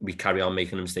and we carry on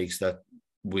making the mistakes that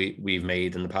we've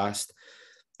made in the past,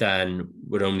 then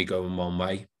we're only going one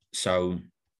way. So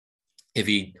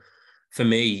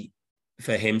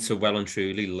for him to well and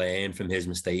truly learn from his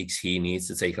mistakes, he needs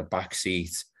to take a back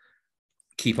seat,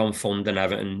 keep on funding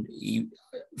Everton.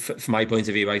 From my point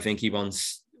of view, I think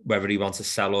whether he wants to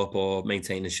sell up or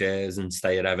maintain the shares and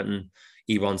stay at Everton,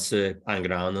 he wants to hang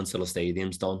around until the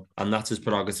stadium's done. And that's his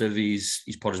prerogative. He's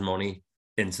put his money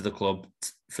into the club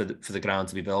for the ground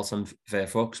to be built on fair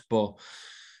fucks. But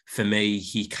for me,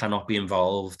 he cannot be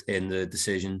involved in the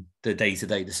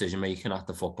day-to-day decision-making at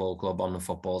the football club on the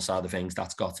football side of things.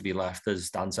 That's got to be left, as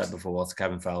Dan said before, to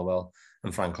Kevin Felwell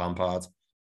and Frank Lampard.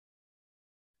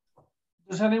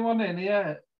 Does anyone in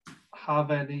here have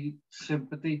any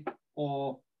sympathy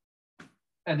or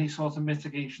any sort of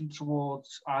mitigation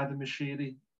towards either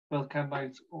Moshiri, Bill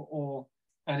Kenwright, or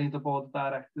any of the board of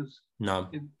directors? No,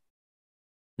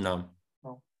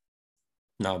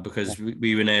 because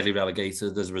we were nearly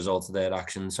relegated as a result of their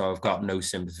actions. So I've got no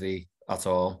sympathy at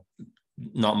all,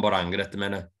 nothing but anger at the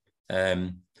minute.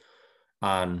 And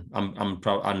I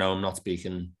know I'm not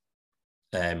speaking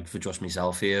for just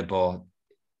myself here, but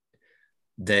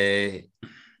the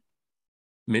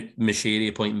Moshiri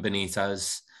appointing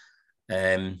Benitez,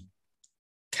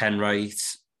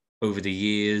 Kenwright over the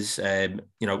years,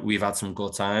 we've had some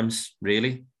good times,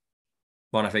 really.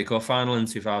 Won FA Cup final in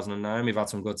 2009. We've had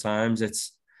some good times.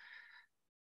 It's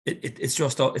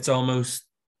almost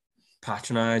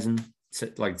patronising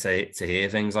to hear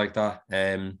things like that.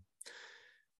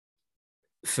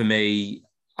 For me,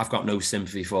 I've got no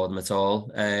sympathy for them at all.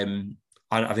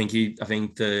 I think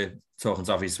the Talking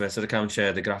Toffees Twitter account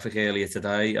shared a graphic earlier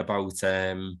today about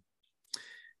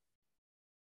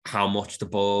how much the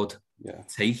board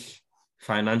take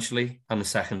financially, and the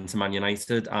second to Man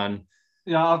United. And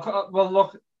well,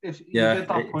 look, if you get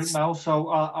that point now,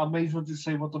 so I may as well just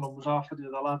say what the numbers are for the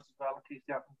other lads as well, in case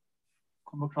they haven't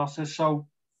come across this. So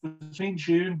between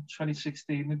June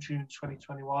 2016 and June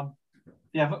 2021,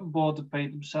 the Everton board had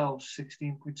paid themselves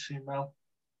 16.2 mil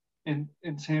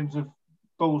in terms of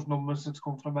those numbers that's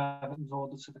come from Everton's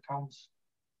audited accounts.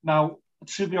 Now,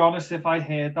 to be honest, if I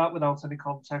heard that without any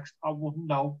context, I wouldn't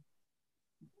know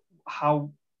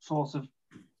how sort of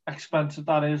expensive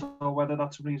that is, or whether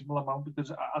that's a reasonable amount,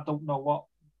 because I don't know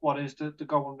what is the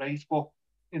going rate. But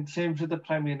in terms of the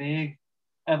Premier League,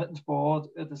 Everton's board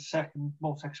are the second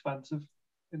most expensive.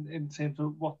 in terms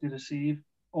of what they receive.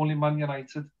 Only Man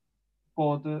United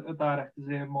board of directors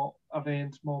have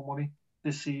earned more money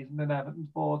this season than Everton's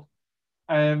board.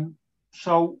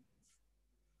 So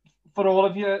for all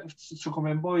of you to come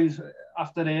in, boys,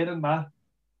 after hearing that,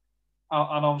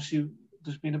 and obviously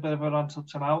there's been a bit of a rant up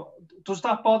to now, does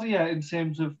that bother you in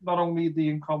terms of not only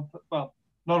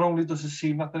not only does it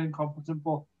seem that they're incompetent,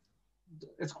 but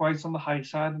it's quite on the high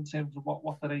side in terms of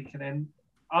what they're raking in?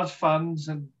 As fans,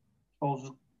 and I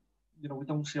suppose, you know, we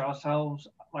don't see ourselves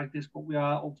like this, but we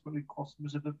are ultimately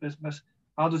customers of the business.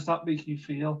 How does that make you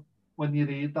feel when you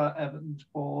read that Everton's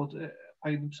board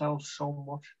pay themselves so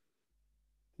much?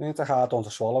 I think it's a hard one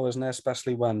to swallow, isn't it?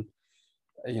 Especially when,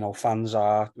 you know, fans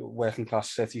are working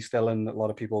class city still, and a lot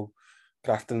of people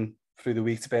grafting through the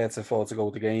week to be able to afford to go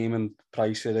to the game, and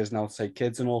price it is now to take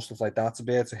kids and all stuff like that. To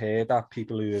be able to hear that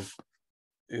people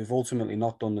who've ultimately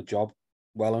not done the job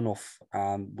well enough,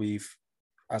 and we've,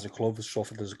 as a club, has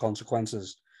suffered as a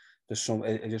consequences. There's some,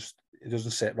 it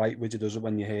doesn't sit right with you, does it,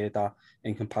 when you hear that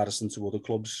in comparison to other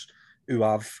clubs who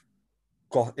have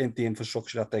got the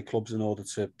infrastructure at their clubs in order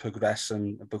to progress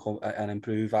and become and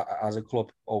improve as a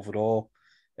club overall.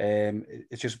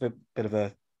 It's just a bit of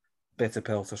a bitter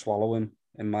pill to swallow, in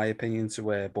my opinion, to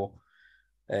wear. But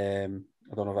I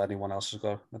don't know if anyone else has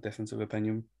got a different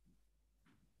opinion.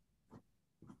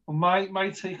 Well, my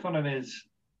take on it is,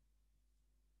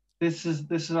 this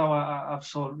is how I've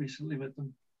saw it recently with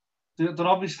them. They're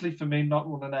obviously, for me, not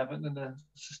running Everton in a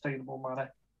sustainable manner,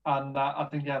 and I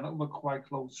think Everton were quite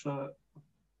close for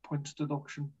points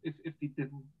deduction if they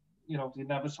didn't, you know, if they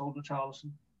never sold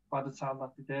Richarlison by the time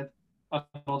that they did, and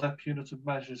all their punitive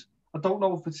measures. I don't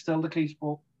know if it's still the case,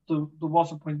 but there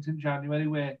was a point in January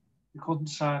where you couldn't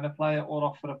sign a player or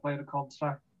offer a player a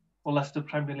contract unless the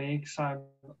Premier League signed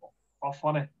off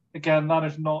on it. Again, that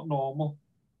is not normal.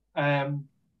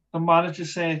 The manager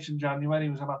search in January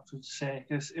was an absolute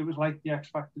circus. It was like the X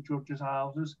Factor judges'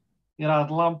 houses. You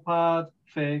had Lampard,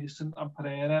 Ferguson and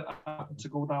Pereira having to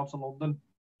go down to London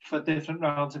for different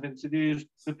rounds of interviews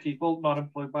with people not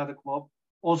employed by the club.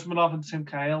 Usmanov and Tim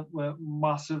Cahill were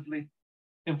massively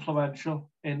influential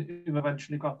in who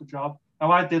eventually got the job.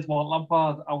 Now, I did want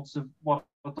Lampard out of what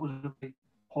was a really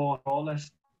poor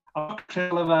shortlist. I'm not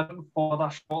critical of Everton for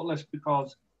that shortlist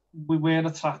because we weren't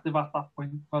attractive at that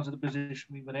point because of the position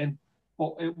we were in.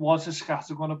 But it was a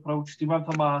scattergun approach. They went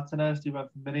for Martinez, they went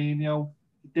for Mourinho.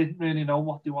 They didn't really know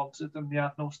what they wanted, and they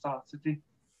had no strategy.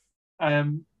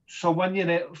 So when you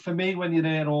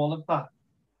hear all of that,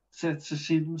 to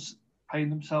see them paying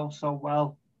themselves so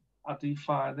well, I do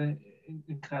find it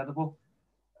incredible.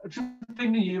 Just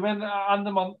bringing you in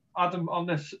and Adam on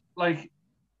this, like,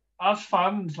 as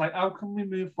fans, like, how can we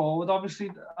move forward?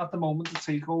 Obviously, at the moment, the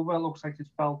takeover looks like it's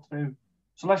fell through.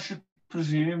 So let's just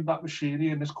presume that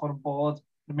machinery and this current board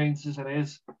remains as it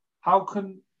is. How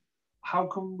can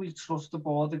we trust the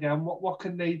board again? What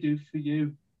can they do for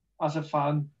you as a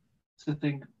fan to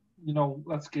think, you know,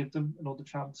 let's give them another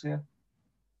chance here?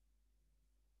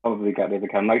 Probably get rid of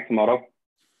Kenwright tomorrow.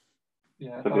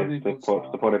 Yeah, to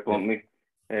put it bluntly.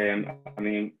 I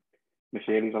mean,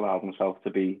 Mercedes allowed himself to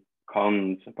be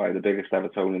conned by the biggest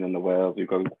Evertonian in the world who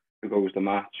goes the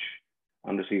match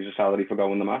and receives a salary for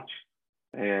going the match.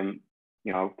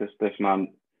 You know, this man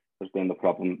has been the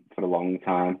problem for a long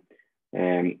time.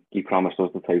 He promised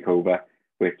us the takeover,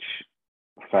 which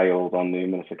failed on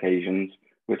numerous occasions,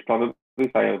 which probably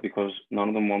failed because none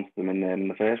of them wanted them in there in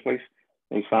the first place.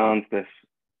 They found this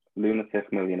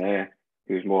lunatic millionaire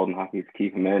who's more than happy to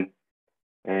keep him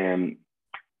in.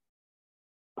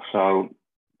 So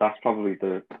that's probably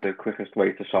the quickest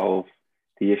way to solve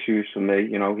the issues for me.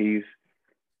 You know, he's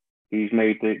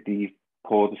made these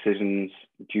poor decisions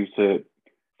due to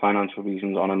financial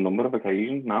reasons on a number of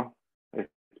occasions now. It's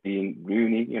been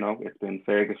Rooney, you know, it's been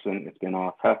Ferguson, it's been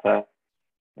Arteta,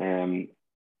 and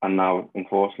now,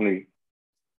 unfortunately,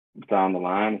 down the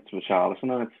line, it's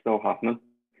Richarlison, and it's still happening.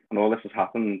 And all this has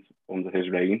happened under his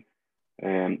reign.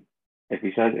 If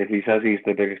he says he's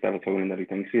the biggest Evertonian that he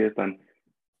thinks he is, then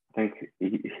I think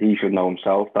he should know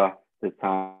himself that the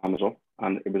time is up,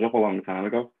 and it was up a long time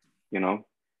ago, you know.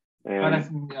 I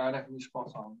reckon you're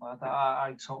spot on, man.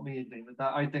 I totally agree with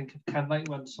that. I think if Kenwright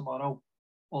went tomorrow,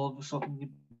 all of a sudden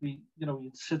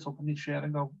you'd sit up in your chair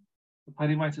and go, the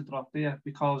penny might have dropped here,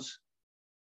 because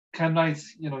Kenwright,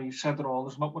 you know, you said it all.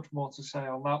 There's not much more to say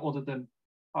on that other than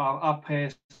I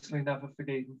personally never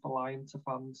forgave him for lying to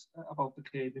fans about the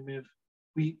Kirby move.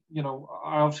 I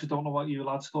obviously don't know what you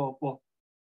lads thought, but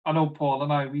I know Paul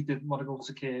and we didn't want to go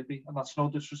to Kirby, and that's no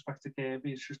disrespect to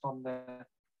Kirby. It's just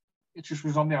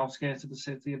was on the outskirts of the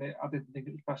city, and I didn't think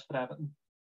it was best for Everton.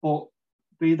 But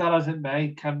be that as it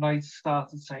may, Kenwright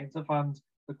started saying to fans,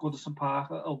 at Goodison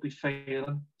Park will be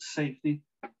failing safety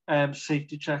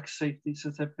checks, safety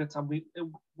certificates, and it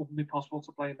wouldn't be possible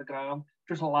to play in the ground.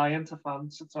 Just lying to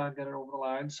fans to try and get it over the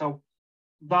line. So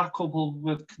that, coupled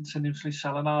with continuously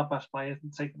selling our best players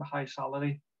and taking a high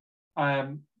salary,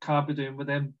 can't be doing with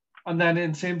him. And then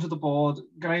in terms of the board,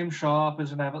 Graham Sharp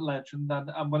is an Everton legend,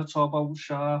 and when I talk about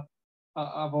Sharp,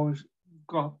 I've always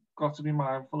got to be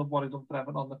mindful of what he's done for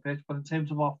Everton on the pitch. But in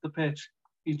terms of off the pitch,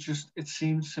 it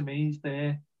seems to me he's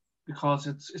there because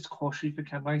it's cushy for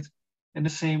Kenwright. In the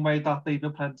same way that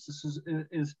David Prentice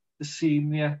is the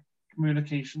senior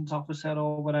communications officer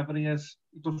or whatever he is,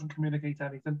 he doesn't communicate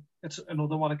anything. It's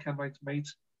another one of Kenwright's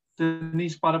mates.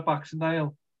 Denise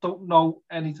Barrett-Baxendale, don't know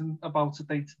anything about it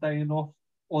day to day enough,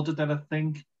 other than I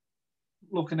think,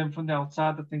 looking in from the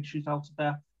outside, I think she's out of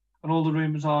depth. And all the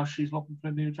rumours are she's looking for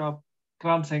a new job.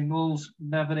 Grant Ingles,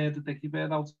 never heard a dicky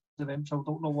bird out of him, so I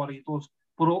don't know what he does.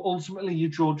 But ultimately, you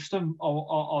judge them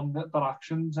on their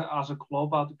actions as a club,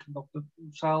 how they conduct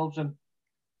themselves. And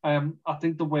I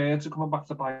think the words are coming back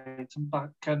to bite them.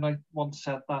 That Kenwright once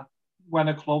said that when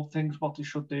a club thinks what they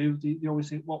should do, they always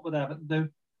think, what would Everton do?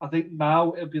 I think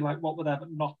now it'd be like, what would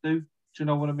Everton not do? Do you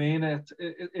know what I mean? It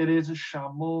is a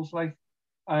shambles, like.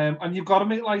 And you've got to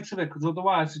make light of it, because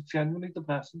otherwise it's genuinely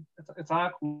depressing. It's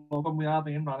our club and we are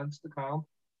being ran into the ground.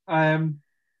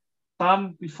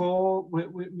 Dan, before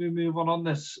we move on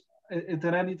this, is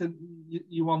there anything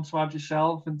you want to add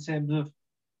yourself in terms of,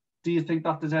 do you think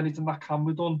that there's anything that can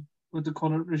be done with the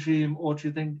current regime, or do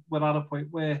you think we're at a point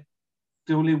where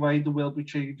the only way there will be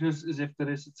changes is if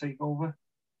there is a takeover?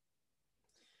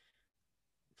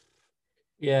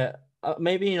 Yeah,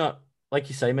 maybe not, like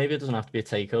you say, maybe it doesn't have to be a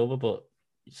takeover, but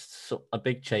a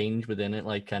big change within it,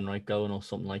 like Kenwright going or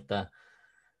something like that.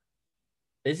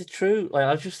 Is it true? Like,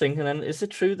 I was just thinking, then, is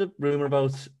it true the rumor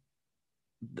about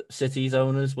City's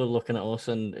owners were looking at us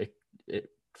and it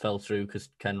fell through because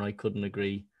Kenwright couldn't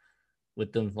agree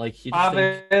with them? Like, I've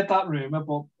heard that rumor,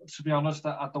 but to be honest,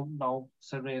 I don't know.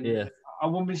 So really, yeah, I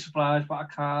wouldn't be surprised, but I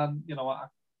can't.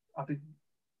 I think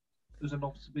there's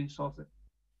enough to be sort of.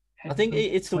 I think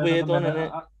it's a weird one,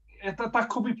 isn't it? That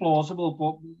could be plausible,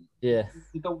 but yeah,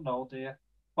 you don't know, do you?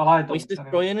 Well, I don't. He's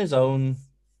destroying his own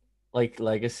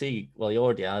legacy. Well, he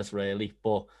already has, really,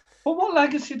 but what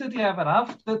legacy did he ever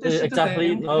have?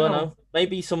 Exactly. No, I know.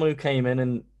 Maybe someone who came in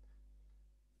and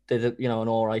did an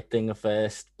all right thing at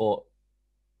first, but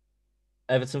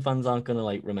Everton fans aren't going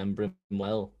to remember him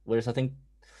well. Whereas I think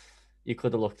you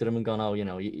could have looked at him and gone, oh,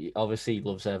 he obviously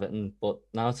loves Everton, but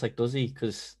now it's like, does he?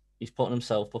 Because he's putting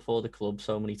himself before the club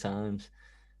so many times.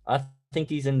 I think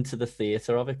he's into the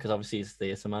theatre of it, because obviously he's a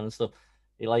theatre man and stuff.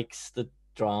 He likes the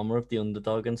drama of the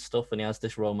underdog and stuff, and he has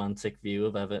this romantic view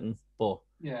of Everton. But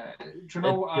yeah, do you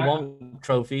know, you want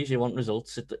trophies, you want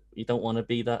results. You don't want to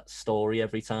be that story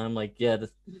every time.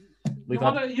 You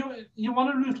want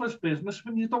a ruthless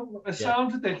businessman. You don't. It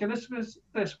sounds ridiculous,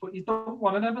 this, but you don't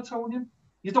want an Evertonian.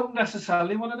 You don't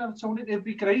necessarily want an Evertonian. It'd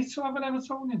be great to have an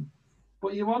Evertonian,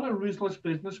 but you want a ruthless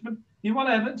businessman. You want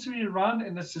Everton to be run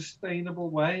in a sustainable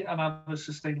way and have a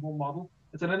sustainable model.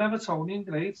 If they're an Evertonian,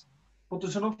 great. But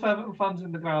there's enough Everton fans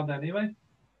in the ground anyway.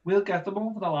 We'll get them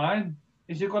over the line.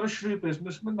 If you've got a shrewd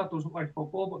businessman that doesn't like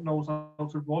football but knows how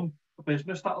to run a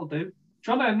business, that'll do.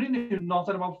 John Henry knew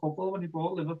nothing about football when he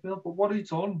bought Liverpool, but what he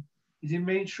done is he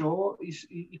made sure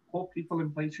he put people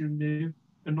in place who knew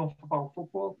enough about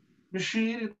football.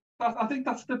 I think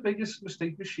that's the biggest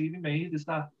mistake Machiri made, is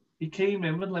that he came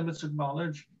in with limited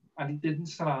knowledge and he didn't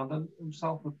surround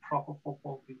himself with proper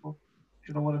football people. Do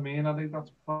you know what I mean? I think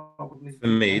that's probably... For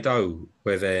me, though,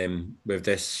 with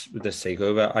this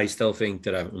takeover, I still think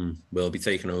that Everton will be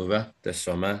taken over this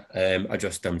summer. I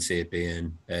just don't see it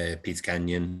being Peter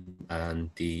Kenyon and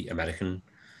the American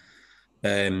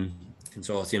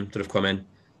consortium that have come in.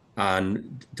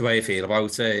 And the way I feel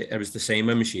about it, it was the same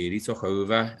when Machiri took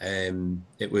over.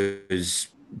 It was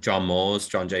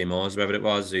John J. Moores, whoever it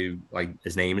was, who,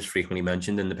 his name is frequently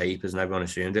mentioned in the papers, and everyone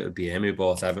assumed it would be him who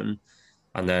bought Everton.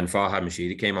 And then Farhad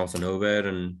Mashiri came out of nowhere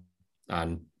and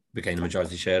became the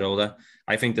majority shareholder.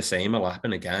 I think the same will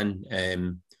happen again.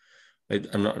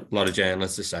 A lot of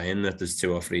journalists are saying that there's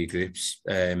 2 or 3 groups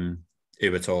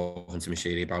who were talking to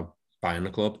Mashiri about buying the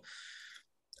club.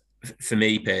 For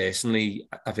me personally,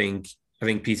 I think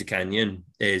Peter Kenyon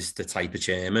is the type of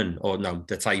chairman,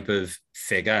 the type of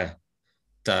figure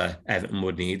that Everton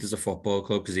would need as a football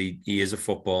club, because he is a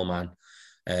football man.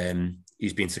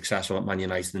 He's been successful at Man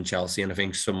United and Chelsea, and I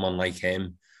think someone like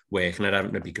him working at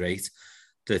Everton would be great.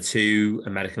 The 2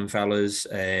 American fellas,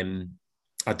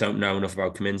 I don't know enough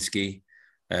about Kaminsky,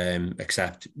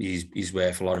 except he's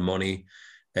worth a lot of money.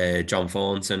 John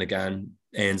Thornton, again,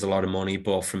 earns a lot of money,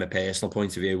 but from a personal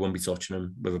point of view, won't be touching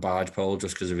him with a barge pole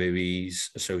just because of who he's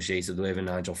associated with,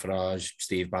 Nigel Farage,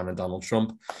 Steve Bannon, Donald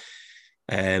Trump.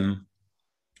 And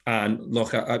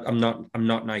look, I'm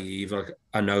not naive. Like,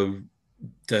 I know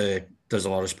there's a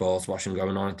lot of sports washing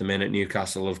going on at the minute.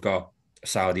 Newcastle have got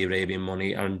Saudi Arabian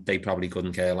money, and they probably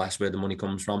couldn't care less where the money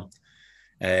comes from.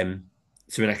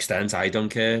 To an extent, I don't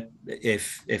care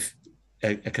if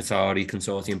a Qatari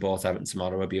consortium bought Everton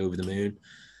tomorrow, I'd be over the moon.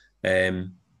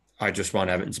 I just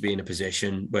want Everton to be in a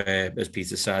position where, as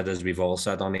Peter said, as we've all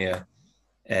said on here,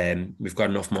 we've got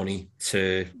enough money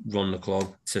to run the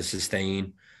club, to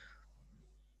sustain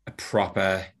a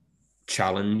proper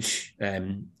challenge,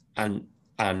 and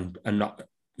not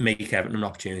make Everton an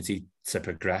opportunity to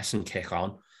progress and kick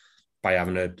on by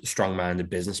having a strong-minded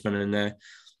businessman in there.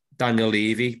 Daniel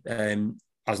Levy,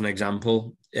 as an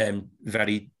example,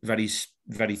 very, very,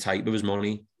 very tight with his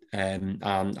money. And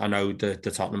I know the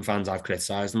Tottenham fans, I've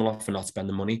criticised them a lot for not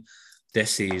spending money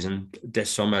this season.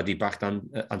 This summer, they backed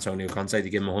Antonio Conte. They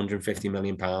gave him £150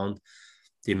 million.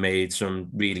 They made some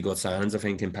really good signings, I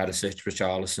think, in Perisic,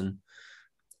 Richarlison.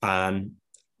 And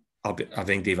I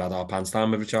think they've had our pants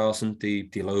down with Richarlison.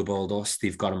 They lowballed us.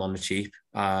 They've got him on the cheap.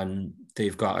 And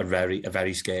they've got a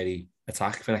very scary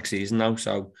attack for next season now.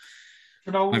 So,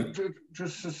 you know,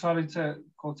 just sorry to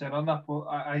cut in on that, but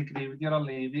I agree with you on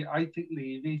Levy. I think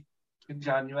Levy in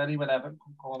January, when Everton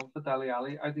come calling for Dele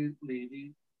Alli, I think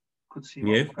Levy could see. He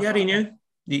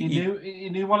knew. He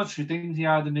knew one or two things. He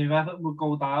either knew Everton would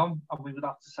go down and we would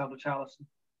have to sell Richarlison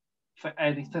for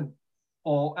anything,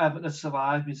 or Everton to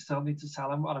survive, we still need to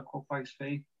sell him at a cut price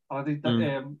fee. And I think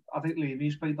that I think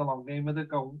Levy's played the long game with it.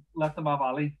 Go, let them have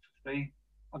Ali for free,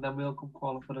 and then we'll come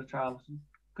calling for Richarlison.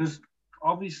 Because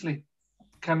obviously,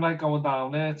 Kenwright going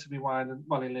down there to be winding,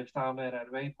 well, he lives down there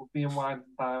anyway, but being winded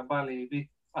down by Levy,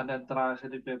 and then Dreiser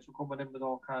and Bibbs were coming in with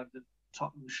all kinds of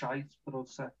Tottenham shite for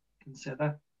us to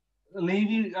consider.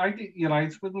 Levy, I think you're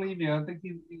right with Levy. I think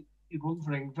he runs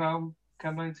rings around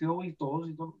Kenwright. He always does.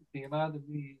 He done it with Pienaar,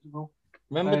 didn't he, years ago?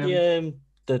 Remember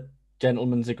the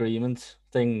gentleman's agreement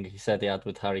thing he said he had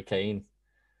with Harry Kane?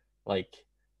 Like,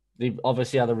 they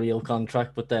obviously had a real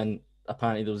contract, but then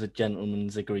apparently there was a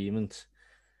gentleman's agreement.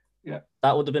 Yeah,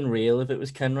 that would have been real if it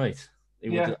was Kenwright.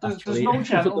 There's no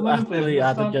gentleman actually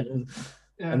had a gentleman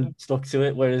and stuck to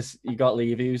it. Whereas you got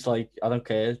Levy, who's like, I don't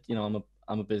care, you know,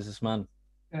 I'm a businessman.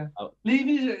 Yeah,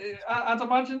 Levy's. I'd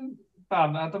imagine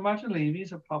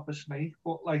Levy's a proper snake,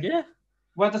 but like,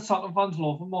 whether Tottenham fans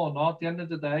love him or not, at the end of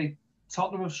the day,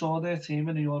 Tottenham have saw their team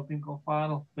in the European Cup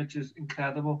final, which is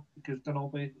incredible because they're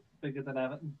no bigger than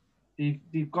Everton.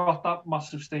 They've got that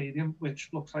massive stadium, which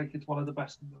looks like it's one of the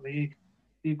best in the league.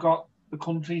 They've got the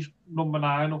country's number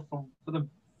 9 up front for them.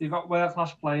 They've got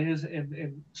world-class players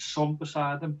in Son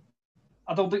beside them.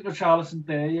 I don't think Richarlison's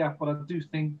there yet, but I do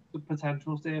think the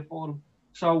potential's there for him.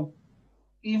 So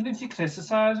even if you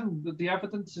criticise him, the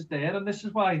evidence is there, and this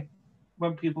is why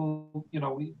when people, you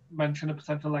know, mention a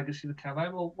potential legacy of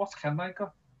Kenwright, well, what's Kenwright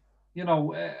got? You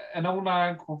know, an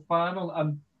 09 Cup final,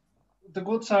 and the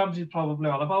good times he's probably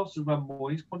on about is when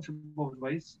Moyes punch above his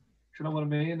weight. Do you know what I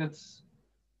mean?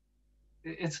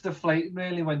 It's deflating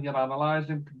really when you're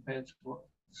analysing compared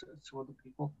to other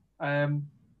people.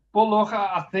 But look,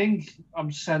 I think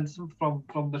I'm sensing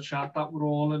from the chat that we're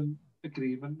all in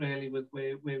agreement really with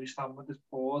where we stand with this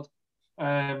board.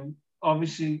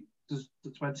 Obviously, there's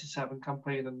the 27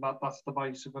 campaign, and that's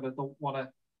divisive, and I don't want to,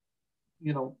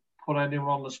 you know, put anyone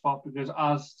on the spot because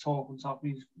as talking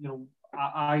Toffees, you know,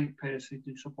 I personally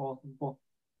do support them, but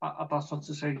that's not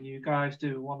to say you guys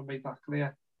do. I want to make that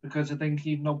clear. Because I think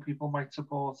even though people might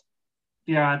support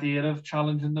the idea of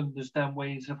challenging them, there's then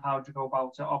ways of how to go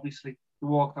about it. Obviously, you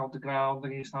walked out the ground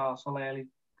against Arsenal early,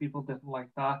 people didn't like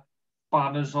that.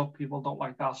 Banners up, people don't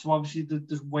like that. So obviously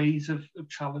there's ways of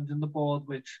challenging the board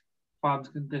which fans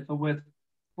can differ with.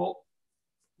 But,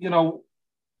 you know,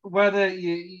 whether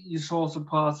you're sort of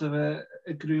part of a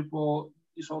group or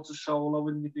you're sort of solo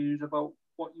in your views about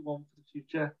what you want for the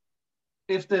future,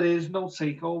 if there is no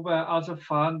takeover as a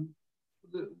fan,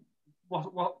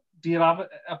 what do you have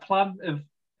a plan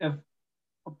of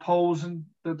opposing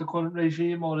the current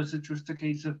regime, or is it just a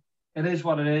case of it is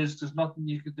what it is, there's nothing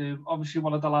you could do? Obviously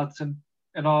one of the lads in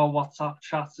our WhatsApp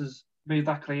chat has made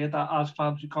that clear that as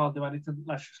fans we can't do anything,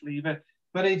 let's just leave it.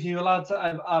 But if you lads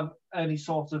have any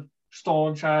sort of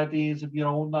staunch ideas of your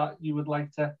own that you would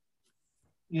like to,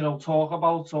 you know, talk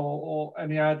about, or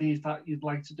any ideas that you'd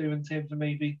like to do in terms of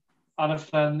maybe and a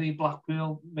friendly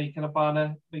Blackpool making a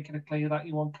banner, making it clear that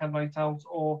you want Kenwright out,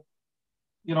 or,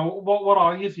 you know, what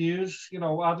are your views? You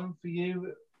know, Adam, for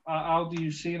you, how do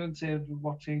you see it in terms of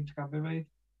what change can be made?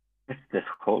 It's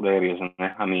difficult, really, isn't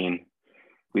it? I mean,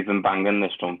 we've been banging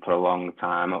this drum for a long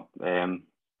time.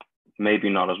 Maybe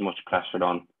not as much pressure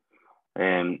on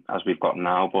as we've got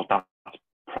now, but that's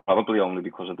probably only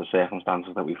because of the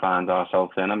circumstances that we find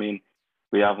ourselves in. I mean,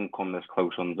 we haven't come this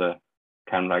close under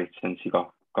Ken Wright since he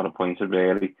got appointed,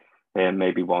 really.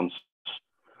 Maybe once.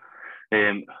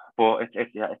 But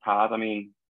it's hard. I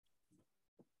mean,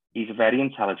 he's a very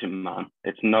intelligent man.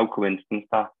 It's no coincidence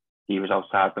that he was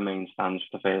outside the main stands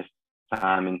for the first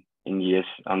time in years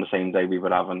on the same day we were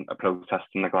having a protest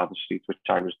in the Gladys Street, which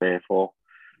I was there for.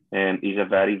 He's a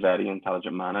very, very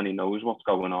intelligent man, and he knows what's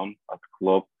going on at the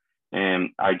club.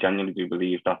 I genuinely do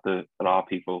believe that there are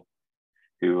people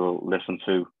who will listen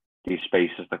to these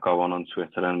spaces that go on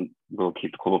Twitter and will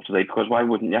keep the club up to date, because why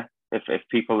wouldn't you? If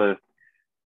people are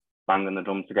banging the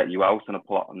drum to get you out and are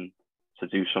plotting to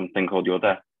do something called the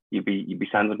other, you'd be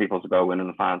sending people to go in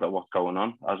and find out what's going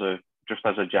on as a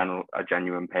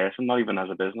genuine person, not even as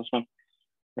a businessman.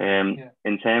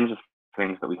 In terms of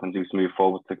things that we can do to move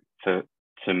forward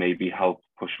to maybe help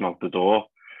push them out the door,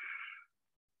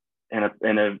 in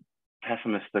a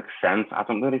pessimistic sense, I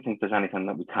don't really think there's anything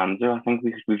that we can do. I think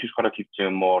we've just got to keep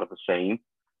doing more of the same,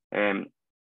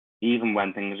 even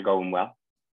when things are going well.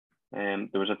 There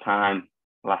was a time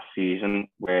last season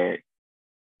where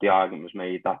the argument was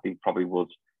made that they probably would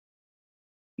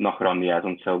knock it on the head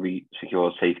until we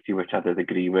secured safety, which I did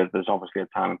agree with. There's obviously a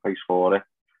time and place for it.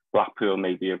 Blackpool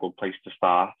may be a good place to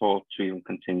start, or to even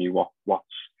continue what's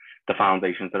the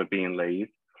foundations that are being laid.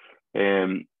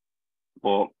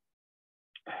 But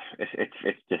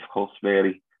it's difficult,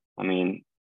 really. I mean,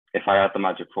 if I had the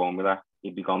magic formula,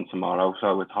 he'd be gone tomorrow.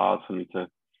 So it's hard for me to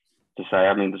say.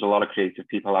 I mean, there's a lot of creative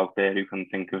people out there who can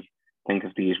think of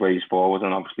these ways forward,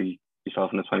 and obviously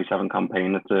yourself in the 27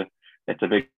 campaign, it's a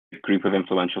big group of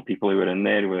influential people who are in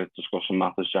there who are discussing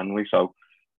matters generally. So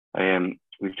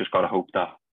we've just got to hope that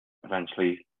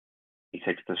eventually he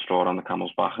takes the straw on the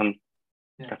camel's back and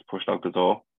gets pushed out the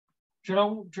door. Do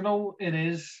you know it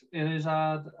is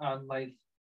hard, and like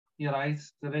you're right,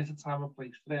 there is a time and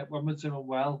place for it. When we're doing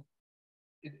well,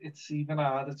 it's even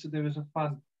harder to do as a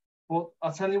fan. But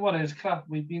I'll tell you what is crap.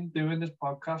 We've been doing this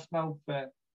podcast now for,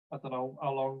 I don't know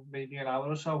how long, maybe an hour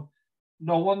or so.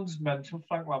 No one's mentioned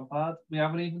Frank Lampard. We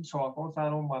haven't even talked about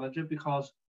our own manager,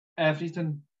 because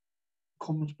everything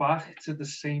comes back to the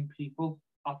same people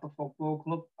at the football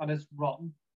club, and it's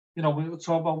rotten. You know, we were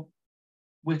talking about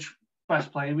which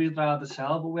best player we'd rather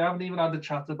sell, but we haven't even had the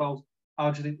chat about how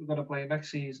do you think we're going to play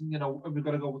next season. You know, are we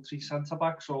going to go with 3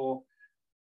 centre-backs or,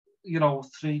 you know,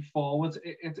 3 forwards?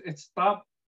 It's that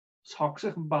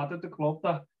toxic and bad at the club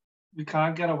that we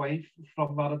can't get away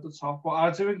from that at the top. But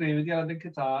I do agree with you. I think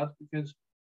it's hard, because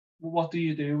what do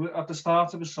you do? At the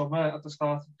start of the summer, at the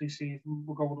start of the season,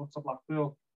 we're going up to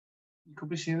Blackpool. You could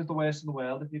be seen as the worst in the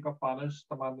world if you've got banners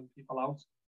demanding people out,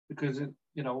 because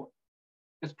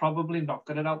it's probably not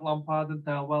going to out Lampard and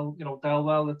Delwell. You know,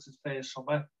 Delwell, it's his first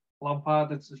summer.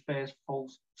 Lampard, it's his first full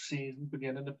season,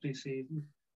 beginning of pre-season.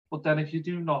 But then if you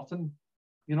do nothing,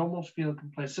 you almost feel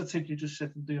complicit if you just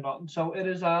sit and do nothing. So it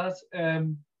is hard.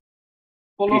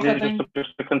 But look, I think...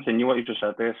 Just to continue what you just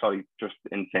said there, sorry, just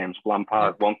in terms of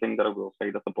Lampard, one thing that I will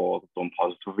say that the board have done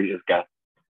positively is get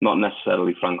not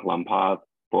necessarily Frank Lampard,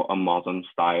 but a modern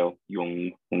style,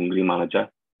 young, hungry manager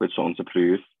with something to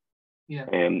prove. Yeah.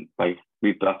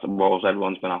 That's what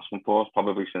everyone's been asking for,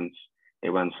 probably since it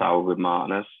went sour with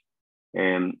Martinez.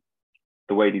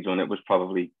 The way they've done it was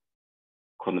probably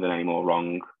couldn't have been any more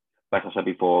wrong. Like I said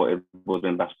before, it would have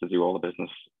been best to do all the business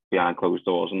behind closed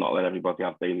doors and not let everybody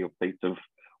have daily updates of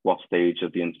what stage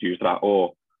of the interviews they're at,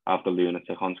 or have the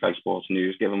lunatic on Sky Sports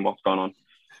News given what's gone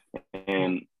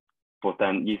on. But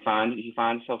then you find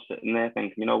yourself sitting there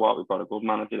thinking, you know what, we've got a good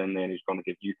manager in there who's going to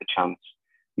give you the chance.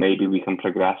 Maybe we can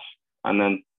progress. And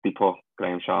then they put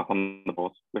Graham Sharp on the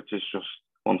board, which is just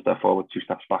 1 step forward, 2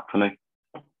 steps back for me.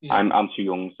 Yeah. I'm too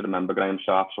young to remember Graham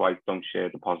Sharp, so I don't share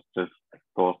the positive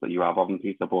thoughts that you have of him,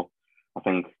 Peter. But I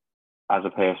think as a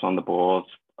person on the board,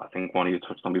 I think one of you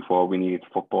touched on before, we need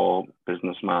football,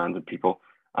 business-minded people.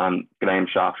 And Graham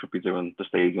Sharp should be doing the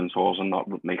stadium tours and not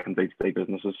making day-to-day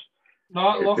businesses.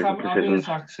 No, look, I'm the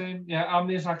exact same. Yeah, I'm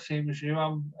the exact same as you.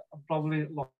 I'm probably a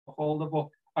lot older, but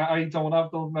I don't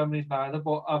have those memories neither.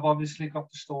 But I've obviously got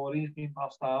the stories being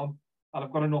passed down, and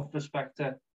I've got enough respect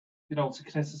to, to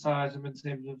criticise him in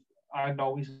terms of, I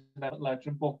know he's a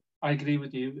legend, but I agree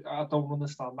with you. I don't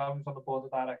understand how he's on the board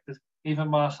of directors. Even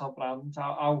Marcel Brands,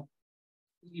 how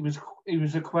he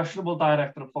was a questionable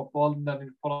director of football, and then he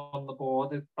put on the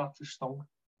board. That just stunk.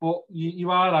 But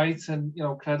you are right, and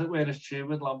credit where it's due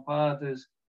with Lampard is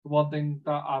the one thing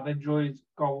that I've enjoyed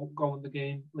going the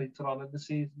game later on in the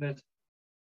season is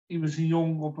he was a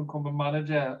young up-and-coming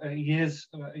manager. He is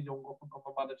a young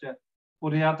up-and-coming manager,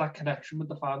 but he had that connection with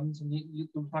the fans, and there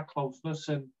was that closeness.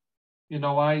 And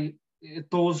it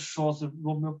does sort of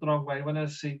rub me up the wrong way when I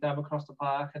see them across the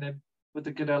park and him with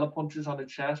the gorilla punches on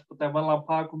his chest. But then when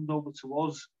Lampard comes over to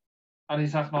us and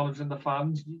he's acknowledging the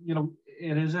fans,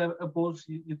 it is a buzz.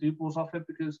 You do buzz off it,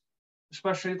 because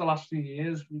especially the last few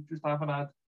years, we just haven't had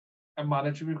a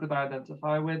manager we could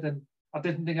identify with. And I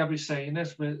didn't think I'd be saying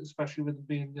this, especially with him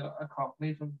being a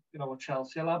Cockney from a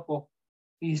Chelsea lad, but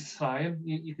he's trying.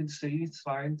 You can see he's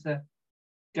trying to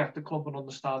get the club and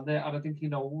understand it, and I think he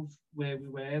knows where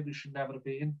we should never have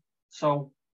been.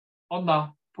 So on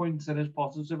that point, it is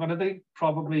positive, and I think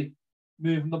probably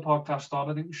moving the podcast on,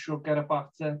 I think we should get it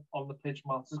back to on the pitch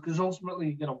matters, because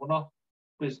ultimately, we're not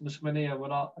businessmen here, we're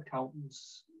not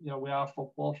accountants, we are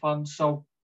football fans. So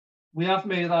we have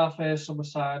made our first summer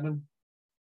signing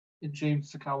in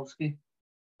James Tarkowski.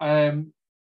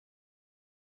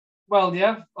 Well,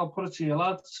 yeah, I'll put it to you,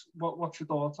 lads. What's your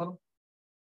thoughts on him?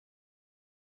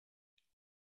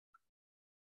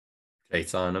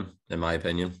 Great on him, in my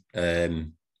opinion. I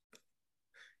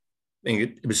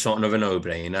think it was something of a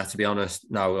no-brainer, to be honest.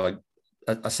 Now, like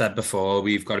I said before,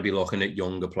 we've got to be looking at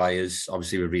younger players,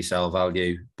 obviously with resale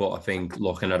value. But I think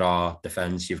looking at our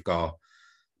defence, you've got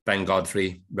Ben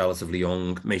Godfrey, relatively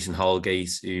young, Mason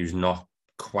Holgate, who's not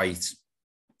quite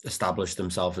established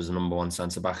himself as a number one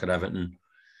centre-back at Everton.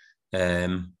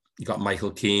 You've got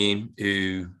Michael Keane,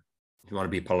 who, if you want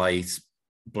to be polite,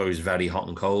 blows very hot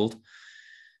and cold.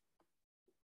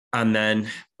 And then,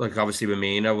 like, obviously with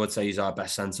me, I would say he's our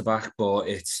best centre-back, but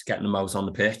it's getting him out on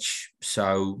the pitch.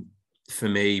 So for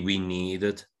me, we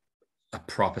needed a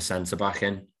proper centre-back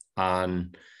in.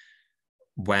 And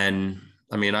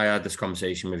I had this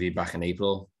conversation with you back in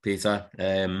April, Peter.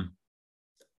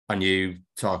 I knew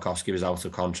Tarkowski was out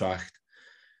of contract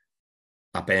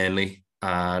at Burnley,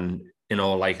 and in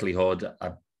all likelihood,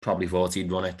 I probably thought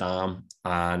he'd run it down.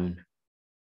 And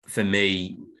for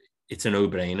me, it's a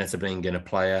no-brainer to bring in a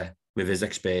player with his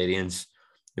experience,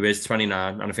 who is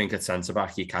 29, and I think at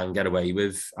centre-back you can get away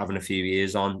with having a few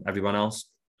years on everyone else.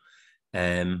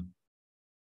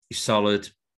 He's solid,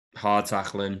 hard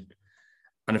tackling,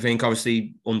 and I think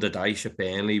obviously under Dyche at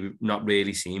Burnley, we've not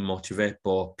really seen much of it,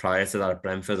 but prior to that at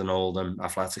Brentford and Oldham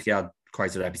Athletic, he had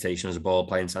quite a reputation as a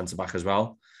ball-playing centre-back as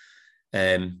well.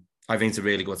 I think it's a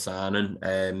really good signing.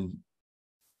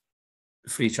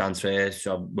 Free transfer,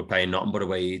 so we're paying nothing but a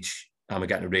wage, and we're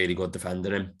getting a really good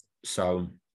defender in. So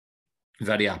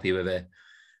very happy with it.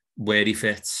 Where he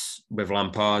fits with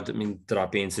Lampard, there have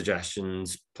been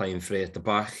suggestions playing three at the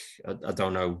back. I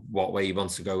don't know what way he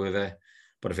wants to go with it,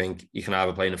 but I think you can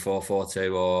either play in a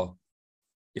 4-4-2, or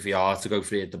if you are to go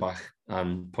three at the back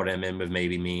and put him in with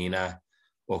maybe Mina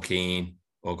or Keane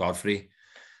or Godfrey,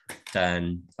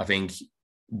 then I think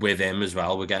with him as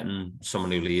well, we're getting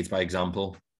someone who leads by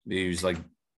example, who's like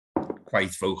quite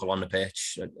vocal on the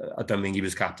pitch. I don't think he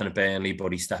was captain at Burnley,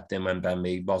 but he stepped in when Ben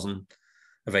Mee wasn't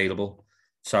available.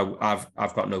 So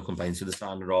I've got no complaints with the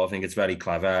sign at all. I think it's very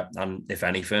clever, and if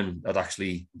anything, I'd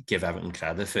actually give Everton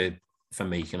credit for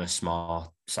making a smart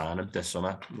signing this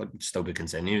summer. Like, still be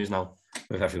continues now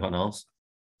with everyone else.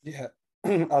 Yeah,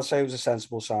 I'd say it was a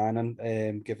sensible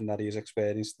signing, given that he is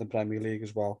experienced in the Premier League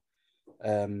as well.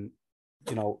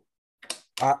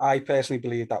 I personally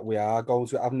believe that we are going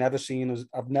to. I've never seen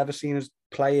us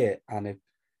play it and it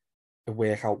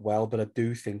work out well, but I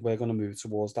do think we're going to move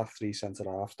towards that three centre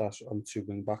halves, that's on two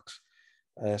wing backs,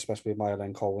 especially with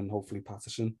Mylenko and hopefully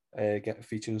Patterson get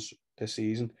features this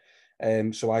season.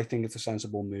 So I think it's a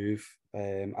sensible move.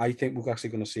 I think we're actually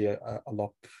going to see a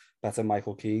lot better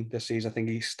Michael Keane this season. I think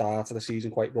he started the season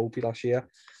quite ropey last year,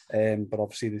 but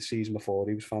obviously the season before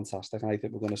he was fantastic, and I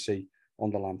think we're going to see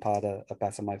under Lampard a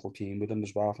better Michael Keane with him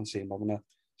as well. I can see him having a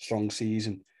strong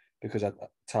season, because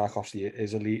Tarkowski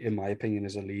is in my opinion,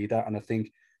 is a leader, and I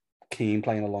think Keane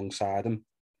playing alongside him,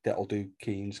 that'll do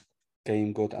Keane's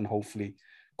game good, and hopefully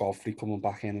Godfrey coming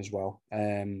back in as well.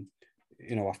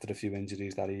 After the few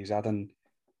injuries that he's had, and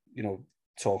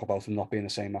talk about him not being the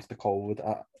same after COVID.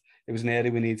 It was an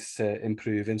area we needed to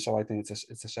improve in, so I think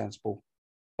it's a sensible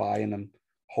buy, and I'm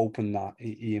hoping that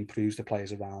he improves the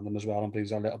players around him as well and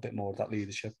brings a little bit more of that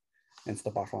leadership into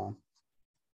the back line.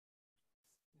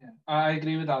 Yeah, I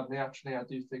agree with Andy. Actually, I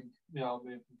do think we are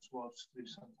moving towards three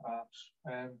centre halves.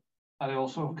 And I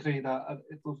also agree that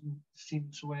it doesn't seem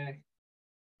to work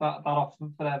that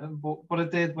often for Everton, but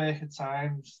it did work at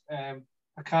times.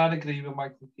 I can't agree with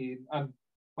Michael Keane. And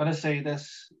when I say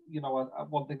this,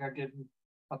 one thing I give him,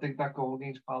 I think that goal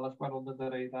against Palace went under the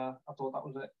radar. I thought that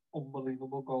was an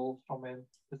unbelievable goal from him,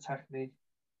 the technique.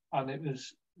 And it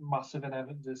was massive in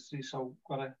Everton's history, so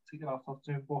got to take it off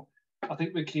to him. But I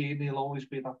think with Keane, he'll always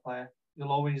be that player.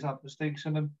 He'll always have mistakes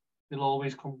in him. He'll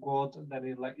always come good, and then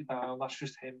he'll let you down. That's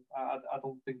just him. I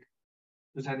don't think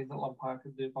there's anything Lampard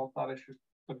can do about that. It's just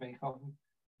the make of him.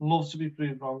 Love to be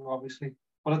proved wrong, obviously.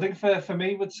 But I think for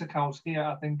me with Tarkowski,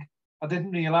 I think I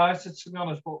didn't realise it, to be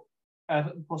honest, but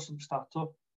Everton put some stats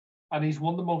up, and he's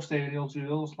won the most aerial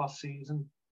duels last season,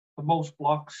 the most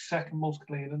blocks, second most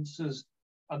clearances,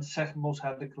 and second most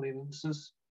header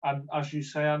clearances. And as you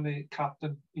say, I'm the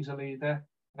captain, he's a leader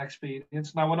and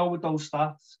experience. Now, I know with those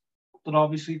stats, they're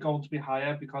obviously going to be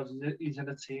higher because he's in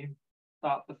a team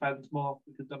that defends more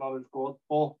because they're not as good.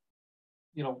 But,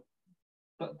 you know,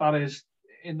 that is,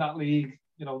 in that league,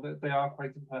 you know, they are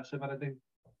quite impressive. And I think,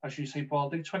 as you say, Paul,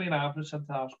 I think 29%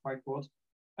 is quite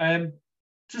good.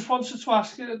 Just wanted to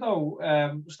ask you,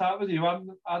 though, start with you,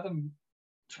 Adam.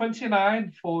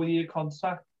 29, 4-year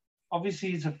contract.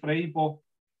 Obviously, he's a free, but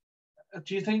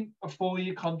do you think a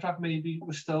 4-year contract maybe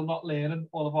we're still not learning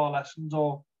all of our lessons,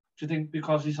 or do you think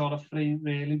because he's on a free,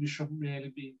 really, we shouldn't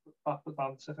really be that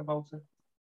pedantic about it?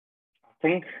 I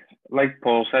think, like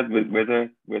Paul said, with a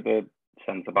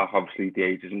centre back, obviously the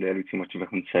age isn't really too much of a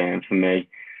concern for me.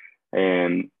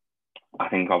 I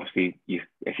think obviously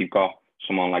if you've got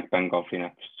someone like Ben Godfrey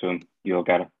next to him, you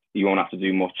won't have to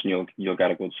do much, and you'll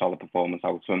get a good solid performance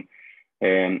out of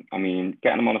him. I mean,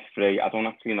 getting him on a free, I don't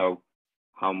actually know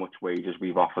how much wages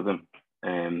we've offered him.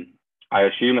 I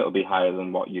assume it'll be higher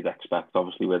than what you'd expect,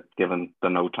 obviously, with given the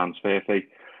no transfer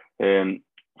fee.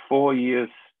 4 years,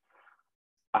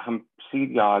 I can see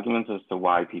the argument as to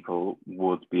why people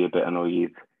would be a bit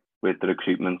annoyed with the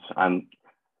recruitment. And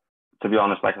to be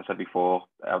honest, like I said before,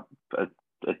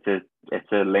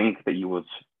 it's a link that you would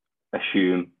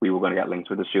assume we were going to get linked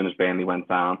with as soon as Burnley went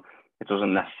down. It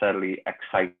doesn't necessarily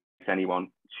excite anyone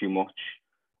too much.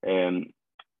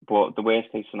 But the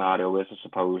worst case scenario is, I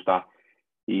suppose, that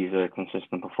he's a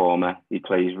consistent performer. He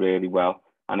plays really well,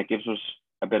 and it gives us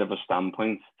a bit of a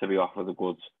standpoint to be offered a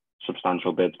good,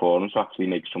 substantial bid for him to actually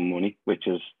make some money, which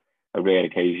is a rare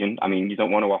occasion. I mean, you don't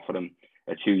want to offer him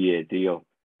a 2-year deal,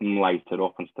 light it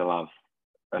up, and still have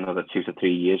another 2 to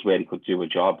 3 years where he could do a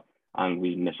job, and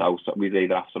we miss out. We'd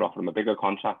either have to offer him a bigger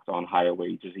contract on higher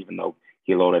wages, even though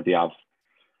he'll already have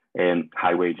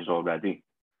high wages already,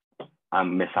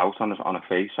 and miss out on a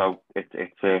fee. So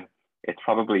it's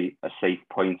probably a safe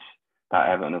point that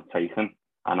Everton have taken,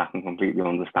 and I can completely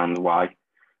understand why.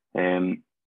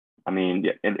 I mean,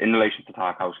 in relation to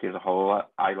Tarkowski as a whole,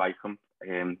 I like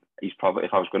him. He's probably,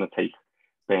 if I was going to take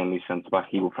Burnley centre back,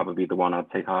 he would probably be the one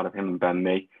I'd take out of him and Ben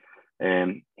Mee.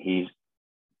 He's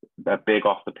a big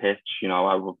off the pitch, you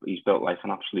know. He's built like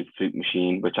an absolute fruit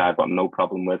machine, which I've got no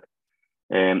problem with.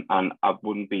 And I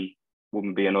wouldn't be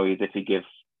annoyed if he give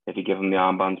him the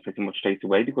armbands pretty much straight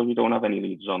away, because we don't have any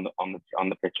leaders on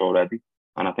the pitch already,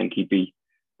 and I think he'd be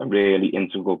a really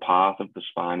integral part of the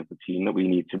spine of the team that we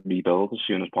need to rebuild as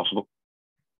soon as possible.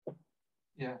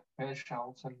 Yeah, fair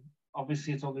shout. And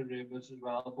obviously it's only rumours as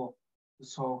well, but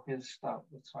the talk is that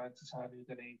we're trying to sign an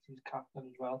 80s captain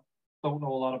as well. Don't know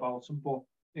a lot about him, but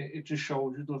it just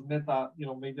shows you, doesn't it, that, you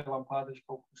know, maybe Lampard is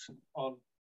focusing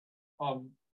on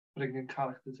bringing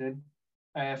characters in.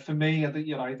 For me, I think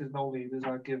you're right, there's no leaders.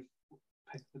 I'd give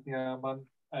pick the armband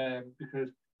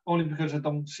because I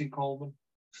don't see Coleman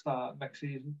start next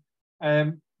season.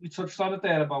 We touched on it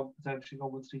there about potentially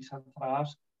going with 3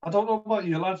 centre-halves. I don't know about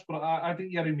you lads, but I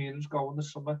think Yerry Mina's going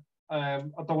this summer. I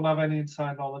don't have any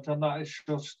inside knowledge on that. It's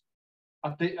just,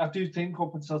 I do think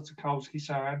up until Tarkowski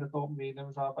signed, I thought Mina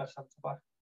was our best centre-back.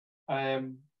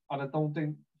 And I don't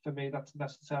think, for me, that's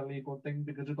necessarily a good thing,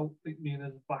 because I don't think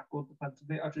Mina's that good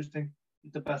defensively. I just think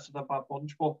he's the best of the bad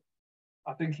bunch, but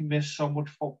I think he missed so much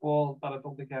football that I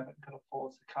don't think Everton can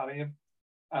afford to carry him.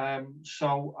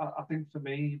 So I think for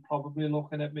me, probably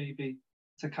looking at maybe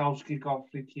Tarkowski,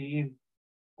 Godfrey, Keane,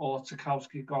 or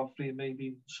Tarkowski, Godfrey,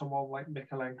 maybe someone like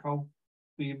Mikalenko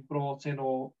being brought in,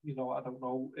 or, you know, I don't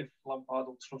know if Lampard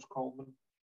will trust Coleman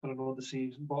for another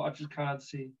season, but I just can't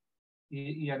see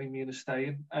Yerry Mina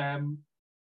staying.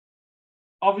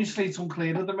 Obviously, it's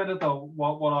unclear at the minute, though,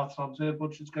 what our transfer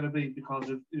budget's going to be because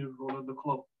of who's running the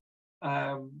club.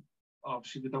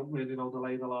 Obviously, we don't really know the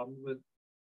lay of the land with,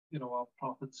 you know, our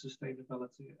profit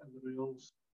sustainability and the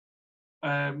rules.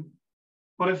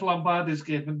 But if Lampard is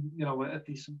given, you know, a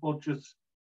decent budget,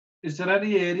 is there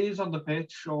any areas on the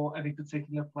pitch or any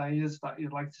particular players that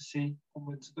you'd like to see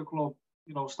come into the club?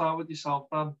 You know, start with yourself,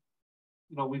 Dan.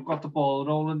 You know, we've got the ball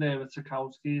rolling there with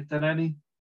Tarkowski. Is there any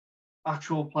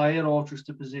actual player or just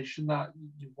a position that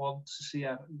you want to see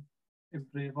Everton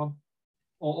improve on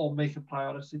or make a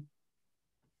priority?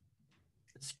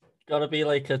 It's got to be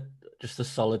like a just a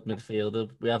solid midfielder.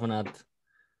 We haven't had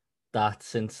that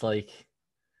since I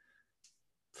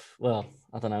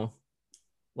don't know.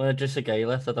 When Idrissa Gueye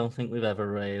left, I don't think we've ever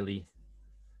really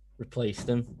replaced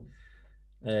him.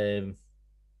 We've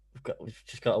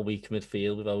just got a weak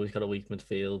midfield. We've always got a weak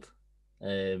midfield.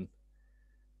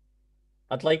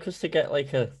 I'd like us to get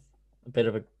like a bit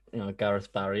of a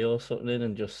Gareth Barry or something in,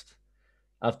 and just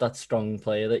have that strong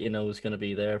player that is going to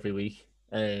be there every week.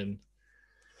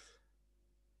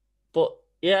 But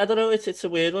yeah, I don't know. It's a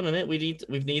weird one, isn't it?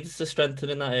 We've needed to strengthen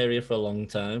in that area for a long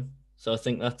time. So I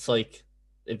think that's like,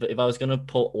 if I was going to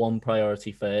put one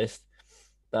priority first,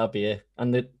 that'd be it.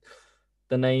 And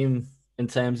the name, in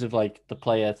terms of like the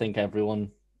player, I think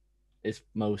everyone is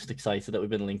most excited that we've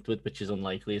been linked with, which is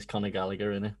unlikely, is Conor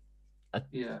Gallagher, innit?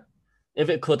 Yeah. If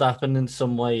it could happen in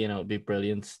some way, it'd be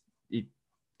brilliant. You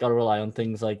got to rely on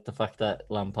things like the fact that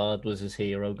Lampard was his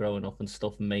hero growing up and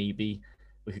stuff. Maybe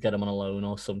we could get him on a loan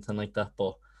or something like that.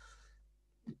 But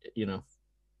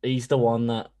he's the one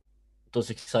that does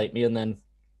excite me. And then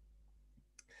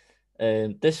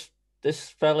this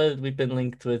fella we've been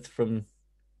linked with from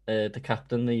the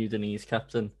captain, the Udinese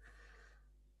captain.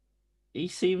 He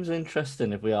seems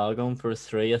interesting. If we are going for a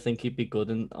 3, I think he'd be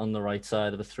good on the right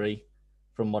side of a 3,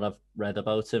 from what I've read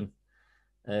about him.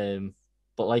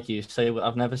 But like you say,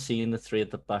 I've never seen the 3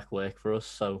 at the back work for us,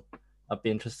 so I'd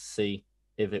be interested to see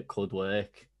if it could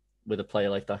work with a player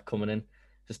like that coming in.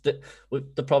 Just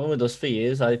the problem with us for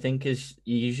years, I think, is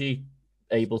you're usually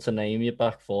able to name your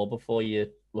back 4 before you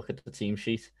look at the team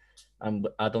sheet, and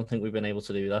I don't think we've been able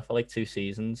to do that for like 2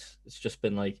 seasons. It's just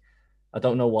been like, I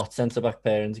don't know what centre-back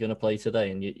pairing's going to play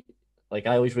today, and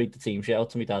I always read the team sheet out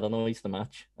to my dad on the way to the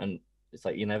match, and it's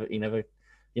like you never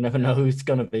know who it's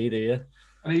going to be, do you?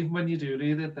 And even when you do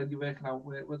read it, then you're working out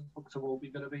where the fuck's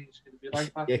Iwobi going to be. It's going to be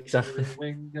right back, exactly. In the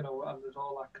wing, and there's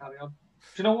all that carry on. Do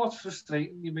you know what's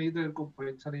frustrating? You made a good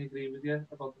point, and I agree with you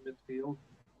about the midfield.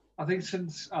 I think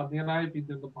since Andy and I have been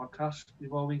doing the podcast,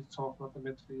 we've always talked about the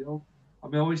midfield,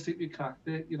 and we always think we cracked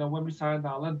it. When we signed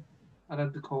Alan and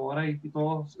then Decore, we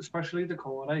thought, especially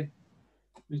Decore,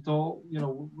 we thought,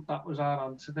 that was our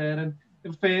answer there. And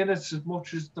in fairness, as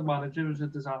much as the manager was a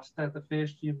disaster, the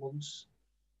first few months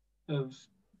of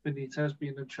Benitez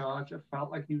being in charge, it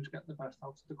felt like he was getting the best out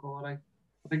of Decore. I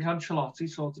think Ancelotti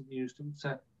sort of used him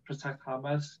to protect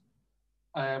James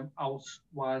out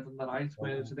wide on the right,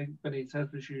 whereas I think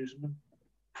Benitez was using him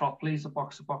properly as a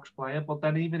box-to-box player. But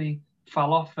then even he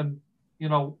fell off, and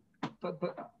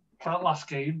that last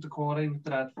game, Decore was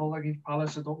dreadful against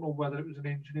Palace. I don't know whether it was an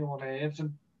injury or nerves,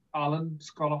 and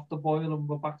Alan's got off the boil and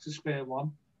we're back to square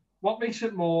one. What makes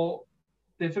it more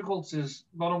difficult is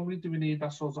not only do we need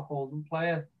that sort of holding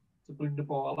player to bring the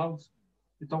ball out,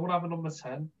 we don't have a number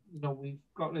 10. We've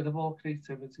got rid of all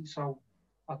creativity. So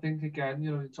I think, again,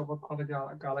 you talk about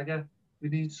Conor Gallagher, we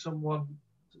need someone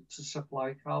to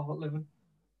supply Calvert-Lewin.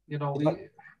 You'd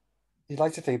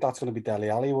like to think that's going to be Dele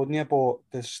Alli, wouldn't you? But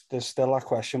there's still a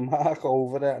question mark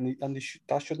over it, and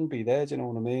that shouldn't be there. Do you know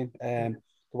what I mean?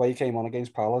 The way he came on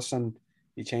against Palace and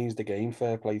he changed the game,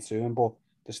 fair play to him. But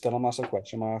there's still a massive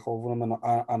question mark over him, and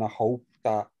I hope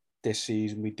that this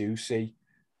season we do see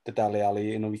the Dele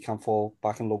Alli. We can fall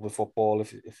back in love with football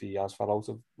if he has fell out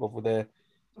of love with it,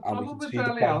 and we can see the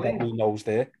player that he knows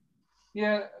there.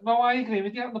 Yeah, no, I agree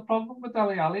with you. And the problem with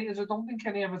Dele Alli is I don't think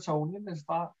any Evertonian is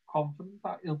that confident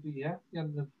that he'll be here at the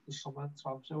end of the summer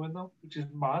transfer window, which is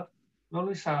mad. We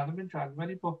only signed him in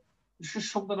January, but it's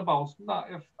just something about him that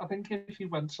I think if he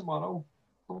went tomorrow,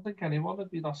 I don't think anyone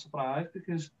would be that surprised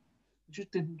because he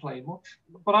just didn't play much.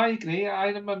 But I agree. I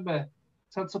remember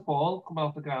Ted Ball coming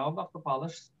out the ground after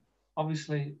Palace.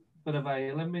 Obviously, a bit of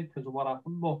ailing me because of what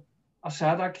happened, but I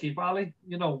said I'd keep Ali,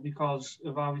 because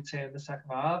of how we turned the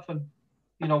second half. And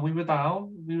we were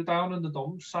down in the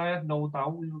dumps. I had no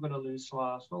doubt we were going to lose to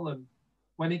Arsenal. And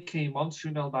when he came on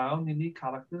 2-0 down, you need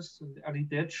characters, and he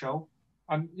did show.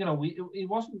 And, he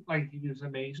wasn't like he was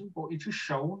amazing, but he just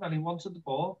showed and he wanted the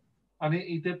ball. And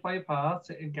he did play a part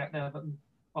in getting Everton.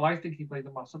 Well, I think he played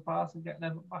a massive part in getting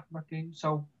Everton back in that game.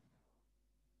 So,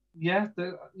 yeah,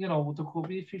 there could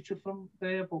be a future from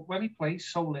there. But when he plays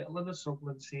so little in a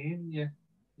Sunderland team, you're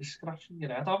scratching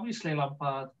your head. Obviously,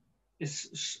 Lampard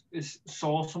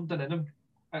saw something in him,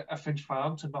 I think,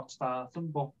 found to not start him,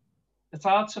 but it's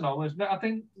hard to know, isn't it? I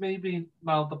think maybe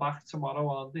now they're back tomorrow,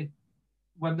 aren't they?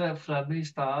 When the friendly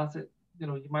start,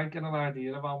 you might get an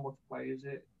idea of how much players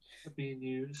are being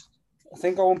used. I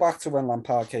think going back to when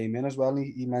Lampard came in as well,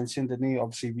 he mentioned, didn't he?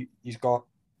 Obviously, he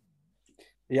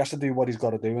has to do what he's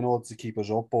got to do in order to keep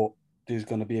us up, but there's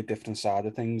going to be a different side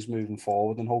of things moving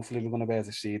forward, and hopefully we're going to be able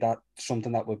to see that.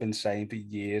 Something that we've been saying for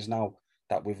years now,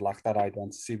 that we've lacked that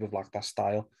identity, we've lacked that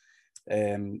style.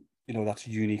 you know, that's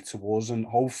unique to us. And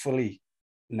hopefully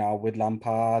now with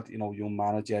Lampard, you know, young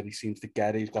manager, he seems to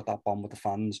get it. He's got that bond with the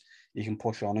fans. He can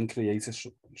push on and create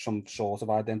some sort of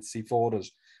identity for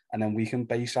us. And then we can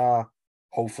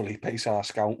hopefully base our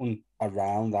scouting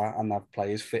around that and have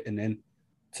players fitting in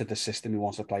to the system he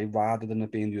wants to play, rather than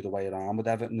it being the other way around with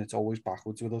Everton. It's always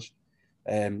backwards with us.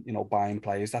 You know, buying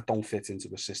players that don't fit into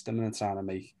a system and trying to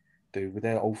make do with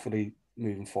it. Hopefully,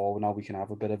 moving forward now, we can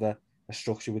have a bit of a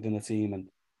structure within the team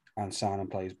and signing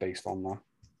players based on that.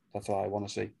 That's what I want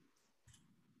to see.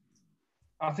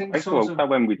 I think I spoke that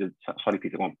when we did. Sorry,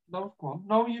 Peter, go on. No, go on.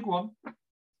 No, you go on.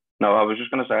 No, I was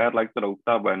just going to say I'd like to note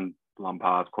that when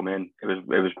Lampard come in, he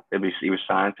was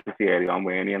signed to the area on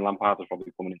Wayne, and Lampard was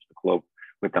probably coming into the club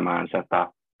with the mindset that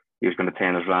he was going to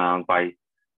turn us around by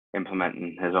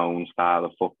implementing his own style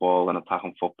of football and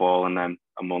attacking football. And then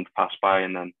a month passed by,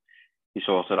 and then he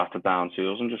sort of had to down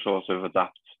tools and just sort of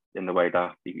adapt in the way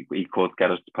that he could get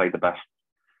us to play the best,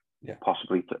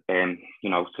 possibly to, you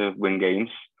know, to win games.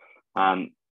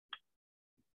 And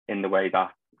in the way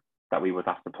that we would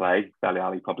have to play, Dele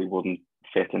Alli probably wouldn't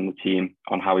fit in the team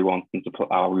on how we wanted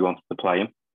to play him.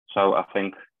 So I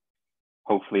think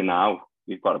hopefully now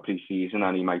we've got a pre-season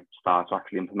and he might start to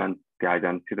actually implement the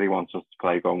identity that he wants us to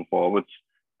play going forwards.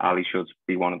 Ali should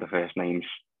be one of the first names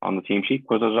on the team sheet,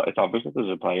 because it's obvious that there's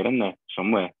a player in there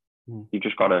somewhere. You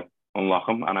just got to unlock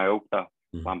him, and I hope that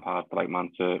Lampard's the right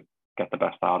man to get the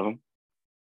best out of him.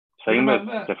 Same with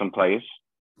different players.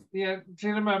 Yeah, do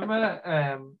you remember?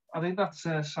 I think that's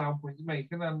a sound point you're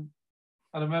making, and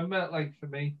I remember, like, for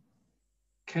me,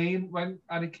 when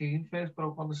Harry Kane first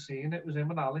broke on the scene, it was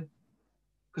him and Ali.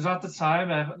 Because at the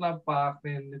time, Everton had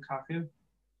Barkley and Lukaku.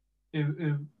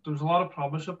 There was a lot of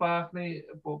promise of Barkley,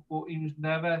 but he was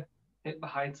never hitting the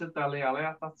heights of Dele Alli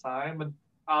at that time. And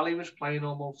Ali was playing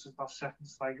almost as that second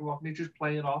striker, wasn't he? Just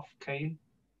playing off Kane.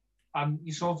 And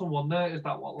you sort of wonder, is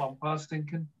that what Lampard's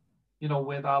thinking? You know,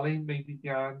 with Ali maybe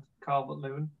behind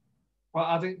Calvert-Lewin. Well,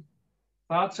 I think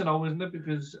that's to know, isn't it?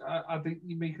 Because I think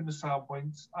you're making the sound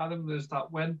points, Adam, is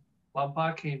that when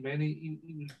Lampard came in, he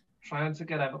was trying to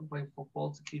get Everton playing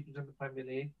football to keep us in the Premier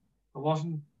League. It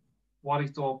wasn't what he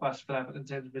thought best for Everton in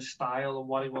terms of his style and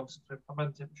what he wanted to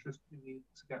implement. It was just we need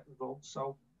to get results.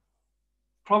 So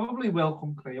probably will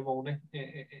come clear, won't it,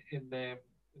 in the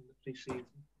pre-season.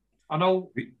 I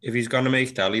know if he's going to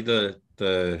make Dele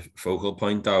the focal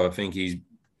point, though, I think he's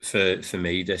for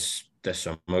me this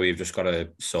summer we've just got to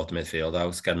sort the midfield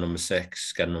out, get number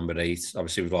 6, get number 8.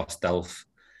 Obviously we've lost Delph,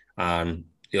 and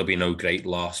he'll be no great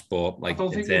loss, but like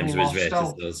in terms of his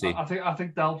versatility, I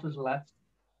think Delph has left.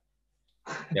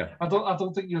 Yeah, I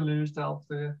don't think you lose Delph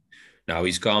there. No,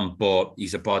 he's gone, but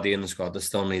he's a body in the squad that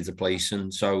still needs a place.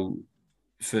 And so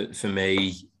for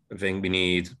me, I think we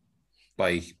need,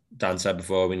 like Dan said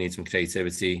before, we need some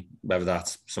creativity, whether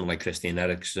that's someone like Christian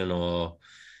Eriksen or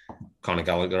Conor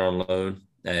Gallagher on loan.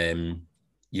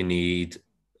 You need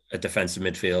a defensive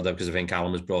midfielder, because I think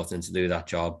Callum was brought in to do that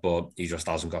job, but he just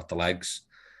hasn't got the legs.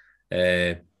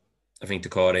 I think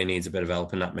Decore needs a bit of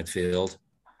help in that midfield.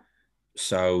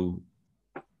 So,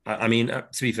 I mean,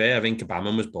 to be fair, I think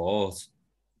Kabam was bought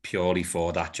purely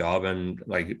for that job, and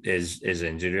like his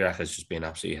injury record has just been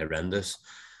absolutely horrendous.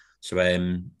 So I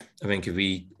think if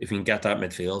we can get that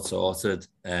midfield sorted,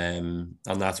 and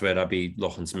that's where I'd be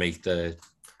looking to make the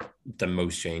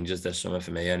most changes this summer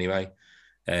for me anyway.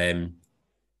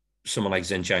 Someone like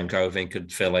Zinchenko, I think,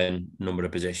 could fill in a number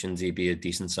of positions. He'd be a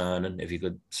decent signing if you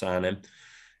could sign him.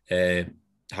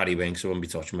 Harry Winks, I wouldn't be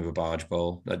touching with a barge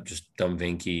pole. I just don't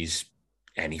think he's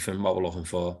anything what we're looking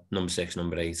for. Number 6,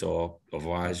 number 8, or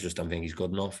otherwise, just don't think he's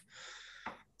good enough.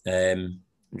 I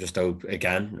just hope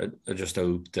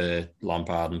the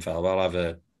Lampard and Felwell have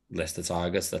a list of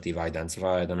targets that they've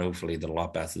identified, and hopefully they're a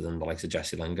lot better than the likes of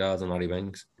Jesse Lingard and Harry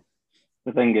Winks.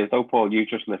 The thing is, though, Paul, you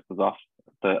just listed off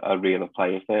a reel of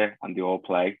players there, and they all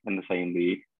play in the same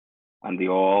league, and they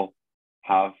all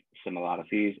have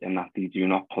similarities in that they do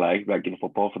not play regular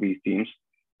football for these teams,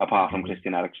 apart from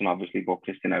Christian Eriksen, obviously. But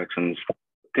Christian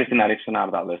Eriksen out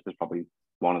of that list is probably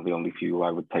one of the only few I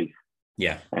would take.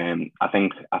 Yeah. I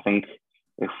think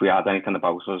if we had anything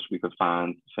about us, we could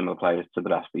find similar players to the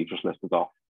rest that you just listed off,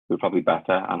 who are probably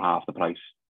better and half the price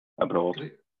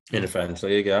abroad. In a French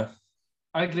league, yeah.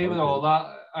 I agree with all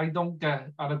that. I don't get,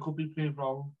 and I could be proved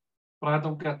wrong, but I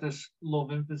don't get this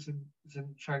loving for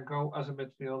Zinchenko as a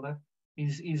midfielder.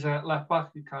 He's a left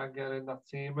back who can't get in that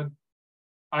team, and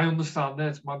I understand that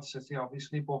it's Man City,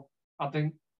 obviously, but I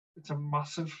think it's a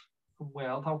massive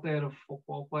world out there of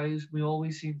football players. We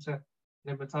always seem to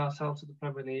limit ourselves to the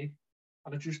Premier League,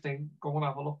 and I just think, go and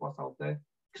have a look what's out there.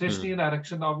 Christian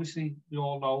Eriksen, obviously, we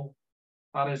all know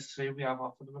that is true. We have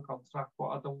offered him a contract, but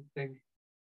I don't think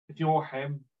if you're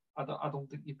him, I don't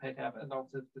think you pick Everton out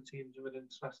of the teams who are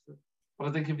interested. But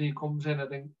I think if he comes in, I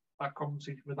think that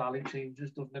conversation with Ali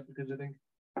changes, doesn't it? Because I think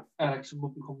Eriksen will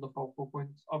become the focal point.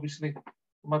 Obviously, there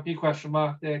might be a question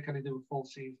mark there. Can he do a full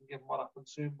season given what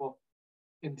happens soon? But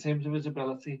in terms of his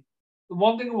ability, the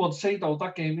one thing I would say though,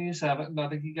 that game against Everton, I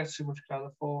think he gets too much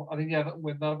credit for. I think Everton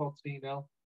win that about 3-0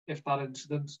 if that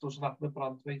incident doesn't happen with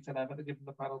Branthwaite and Everton give him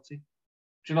the penalty.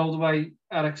 Do you know the way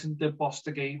Eriksen did boss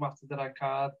the game after the red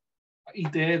card? He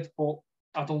did, but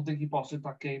I don't think he bossed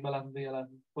that game 11-11.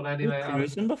 But anyway, we were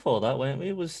cruising before that, weren't we?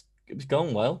 It was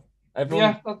going well.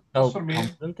 Everyone felt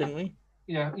confident, didn't we?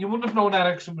 Yeah, you wouldn't have known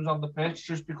Eriksen was on the pitch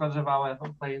just because of how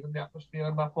Everton played in the atmosphere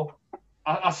and that. But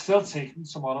I still take him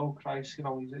tomorrow. Christ, you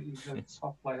know he's a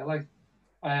top player. Like,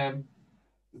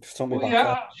 something about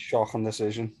that shocking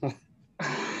decision.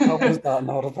 How was that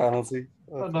not a penalty?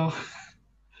 I know.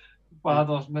 Bad,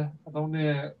 doesn't it? I don't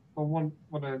want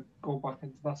to go back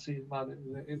into that season,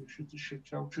 man. It was just a shit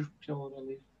show, just pure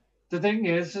relief. The thing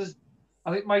is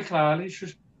I think Mike Riley's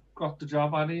just got the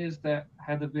job, and he is the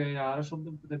head of VAR or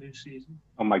something for the new season.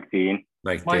 Oh, Mike Dean.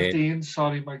 Mike Dean,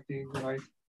 you're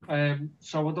right.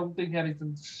 So I don't think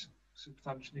anything's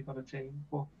substantially going to change.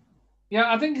 But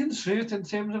yeah, I think in truth, in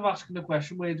terms of asking the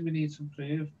question, where do we need to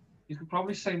improve? You could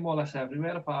probably say more or less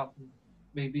everywhere, apart from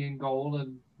maybe in goal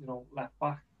and left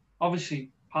back.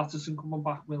 Obviously, Patterson coming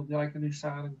back will be like a new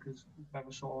signing because we've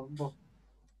never saw him. But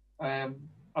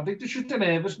I think there's just a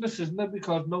nervousness, isn't there?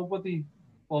 Because nobody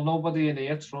in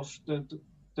here trusts the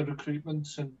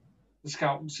recruitments and the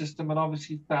scouting system. And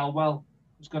obviously, Thelwell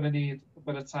is going to need a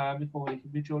bit of time before he can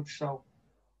be judged. So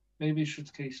maybe it's just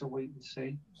a case of wait and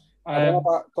see. I don't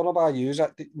know about you.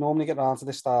 Normally get around to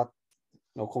the start,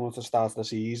 coming to the start of the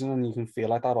season, and you can feel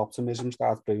like that optimism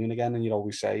starts bringing again. And you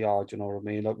always say, "Oh, do you know what I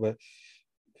mean? Like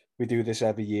we do this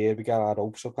every year. We get our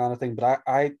hopes up, kind of thing." But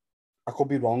I could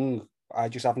be wrong. I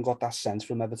just haven't got that sense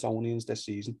from Evertonians this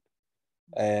season.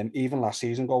 Even last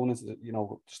season, going into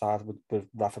the start with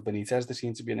Rafa Benitez, there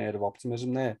seemed to be an air of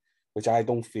optimism there, which I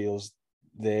don't feel's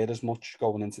there as much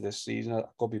going into this season. I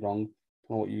could be wrong. I don't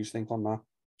know what you think on that.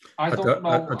 I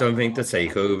don't think the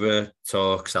takeover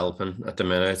talk's helping at the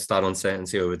minute. It's that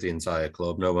uncertainty over the entire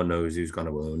club. No one knows who's going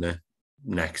to own it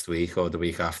next week or the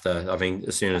week after. I think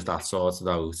as soon as that's sorted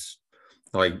out,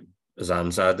 like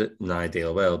Zan said, in an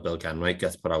ideal world, Bill Kenwright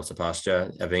gets put out to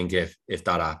pasture. I think if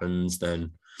that happens,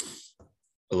 then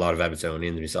a lot of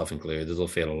Evertonians, myself included, will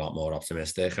feel a lot more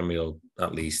optimistic, and we'll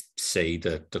at least see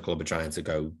that the club are trying to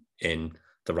go in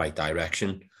the right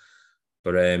direction.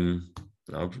 But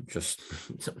just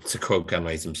to quote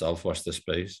Kenwright himself, watch this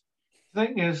space. The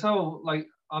thing is, though, like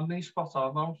Andy spot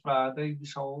on Friday, we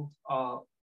sold our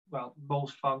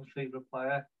most fans' favourite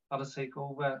player at a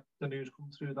takeover. The news come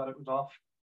through that it was off.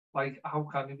 Like, how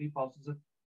can you be positive?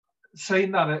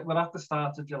 Saying that we're at the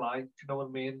start of July, do you know what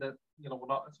I mean? That we're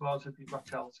not, it's not as if we've got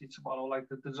Chelsea tomorrow. Like,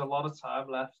 there's a lot of time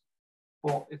left,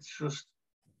 but it's just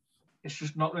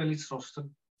not really trusting,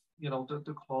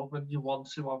 the club. And you want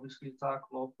to, obviously, it's our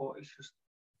club, but it's just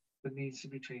there needs to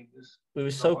be changes. We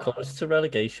were so close to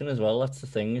relegation as well. That's the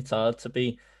thing. It's hard to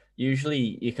be.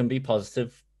 Usually, you can be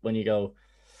positive when you go,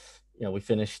 we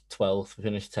finished 12th, we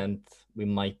finished 10th. We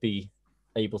might be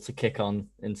able to kick on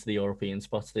into the European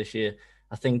spots this year.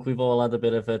 I think we've all had a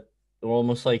bit of we're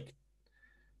almost like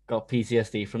got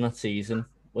PTSD from that season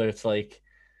where it's like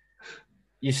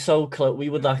you're so close. We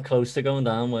were that close to going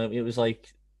down where it was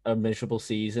like a miserable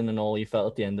season and all you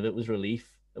felt at the end of it was relief.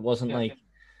 It wasn't like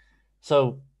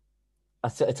so.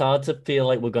 It's hard to feel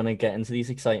like we're going to get into these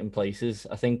exciting places.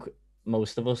 I think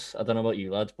most of us, I don't know about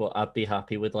you lads, but I'd be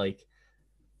happy with like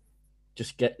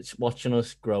just watching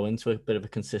us grow into a bit of a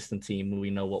consistent team where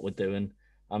we know what we're doing.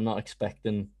 I'm not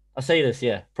expecting, I say this,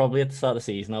 probably at the start of the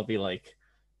season, I'll be like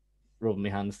rubbing my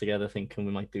hands together thinking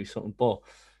we might do something. But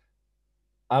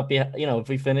I'd be, if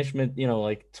we finish mid,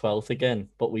 like 12th again,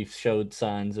 but we've showed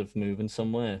signs of moving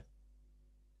somewhere,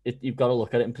 you've got to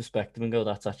look at it in perspective and go,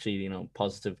 that's actually,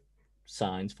 positive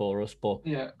signs for us. But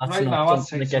that's right not now,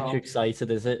 something to get you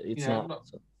excited, is it? It's not.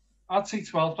 I'd say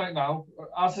 12th right now.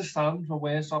 As it stands, we're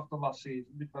worse off than last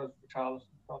season because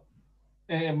Richarlison.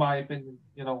 In my opinion,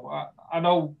 I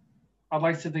know I'd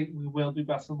like to think we will be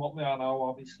better than what we are now,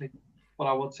 obviously, but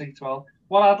I would say 12.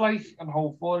 What I'd like and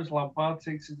hope for is Lampard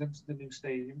takes us into the new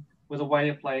stadium with a way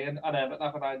of playing and Everton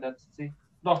have an identity,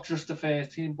 not just the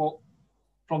first team, but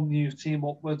from the youth team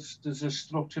upwards. There's a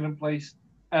structure in place.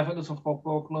 Everton is a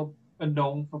football club and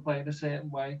known for playing a certain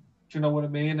way. Do you know what I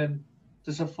mean? And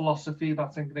there's a philosophy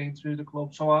that's ingrained through the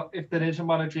club. So if there is a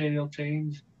managerial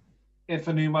change, if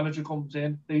a new manager comes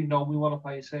in, they know we want to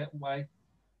play a certain way.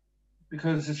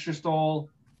 because it's just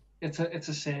all, it's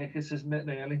a circus, isn't it,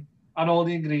 really? And all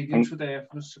the ingredients were there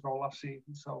for us to go last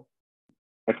season, so.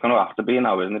 It's going to have to be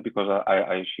now, isn't it? Because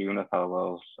I assume that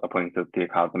Hallwell's appointed the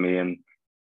academy, and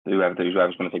whoever's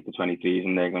going to take the 23s,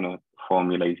 and they're going to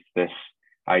formulate this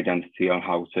identity on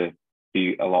how to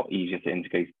be a lot easier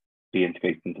to be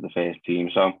integrated into the first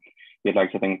team. So you'd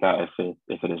like to think that if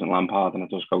it isn't Lampard and it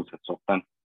does go to the top, then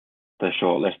the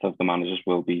shortlist of the managers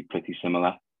will be pretty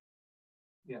similar.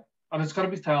 Yeah, and it's got to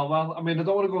be Thelwell. I mean, I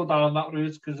don't want to go down that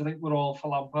route because I think we're all for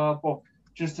Lampard, but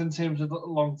just in terms of the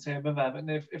long term of Everton,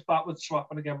 if that would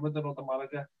happen again with another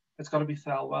manager, it's got to be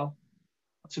Thelwell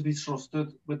to be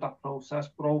trusted with that process.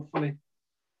 But hopefully,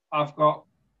 I've got,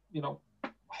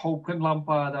 hope in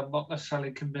Lampard. I'm not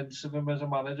necessarily convinced of him as a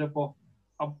manager, but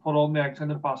I've put all my eggs in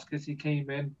the basket. He came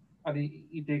in and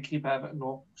he did keep Everton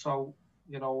up. So,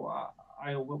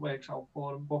 I hope it works out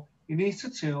for him. But he needs the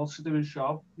tools to do his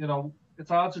job. It's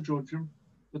hard to judge him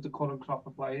with the current crop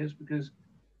of players because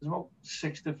there's about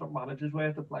 6 different managers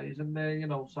worth of players in there,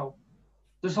 so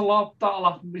there's a lot that'll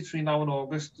happen between now and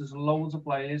August. There's loads of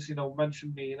players,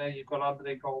 mentioned Mina, you've got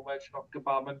Andre Gomez, you've got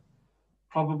Gabaman,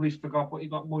 probably forgot, but you've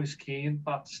got Moise Keane,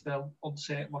 that's still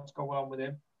uncertain what's going on with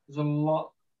him. There's a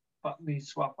lot that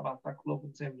needs to happen at that club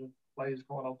in terms of players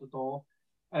going out the door.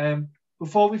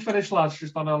 Before we finish, lads,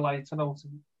 just on a lighter note,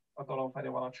 I don't know if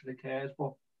anyone actually cares,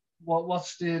 but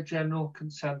what's the general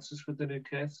consensus with the new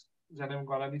kit? Has anyone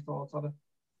got any thoughts on it?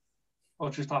 Or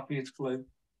just happy it's blue?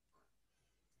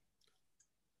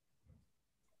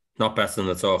 Not better than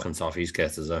the talking Toffees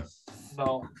kit, is it?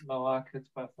 No, our kit's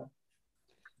better.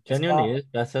 Genuinely is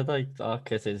better. Like, our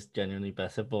kit is genuinely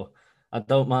better, but I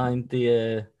don't mind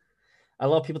the. A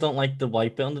lot of people don't like the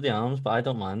white bit under the arms, but I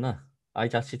don't mind that. I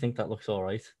actually think that looks all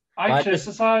right. I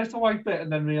criticised the white bit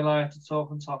and then realised the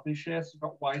talking Toffees shirt has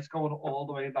got white going all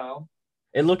the way down.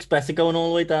 It looks better going all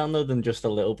the way down though than just a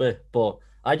little bit, but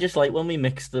I just like when we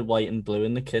mix the white and blue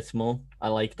in the kit more. I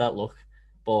like that look,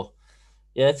 but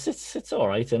yeah, it's all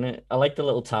right, isn't it? I like the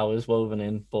little towers woven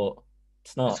in, but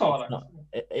it's not. It's all right.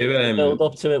 The build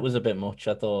up to it was a bit much.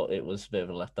 I thought it was a bit of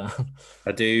a letdown.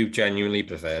 I do genuinely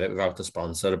prefer it without the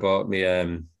sponsor. I bought me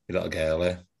little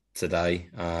girl today,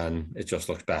 and it just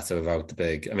looks better without the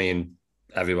big. I mean,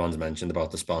 everyone's mentioned about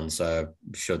the sponsor.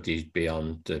 Should he be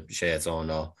on the shirt or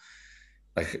not?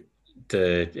 Like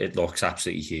it looks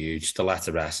absolutely huge. The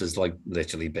letter S is like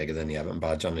literally bigger than the Everton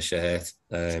badge on the shirt.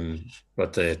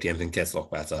 But the Everton kits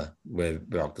look better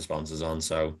without the sponsors on.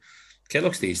 So kit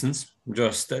looks decent.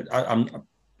 Just I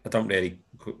don't really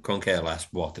couldn't care less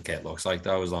what the kit looks like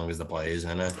though, as long as the players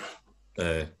in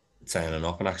it turning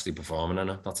up and actually performing in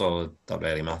it. That's all that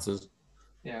really matters.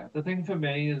 Yeah, the thing for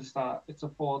me is that it's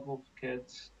affordable for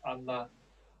kids and that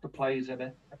the players in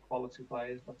it are quality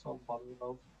players. That's all I'm bothered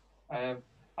about.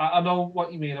 I know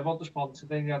what you mean about the sponsor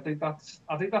thing. I think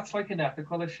that's like an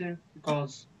ethical issue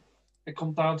because it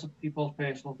comes down to people's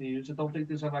personal views. I don't think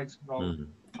there's a right and wrong.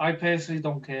 I personally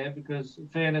don't care because, in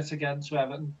fairness again to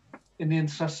Everton, in the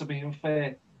interest of being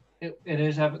fair, it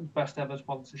is Everton's best ever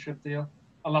sponsorship deal,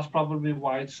 and that's probably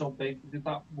why it's so big. Because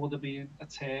that would have been a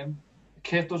term. The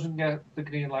kit doesn't get the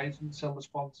green light until the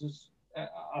sponsors,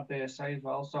 I dare say as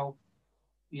well. So.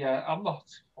 Yeah, I'm not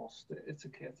fussed. It's a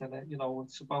kit, isn't it?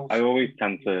 It's about. I always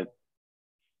tend to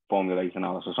formulate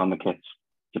analysis on the kits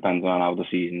depending on how the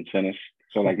season's finished.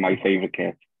 So, like my favourite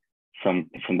kit from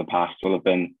the past will have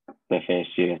been the first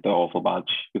year, the awful badge,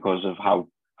 because of how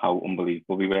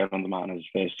unbelievable we were under Martin's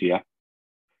first year.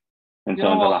 In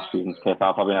terms of last season's kit,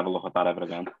 I'll probably never look at that ever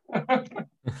again.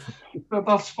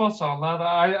 That's spot on, lad.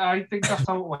 I think that's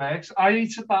how it works. I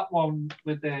hated that one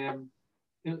with the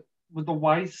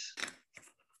white.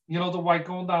 The white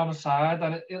going down the side,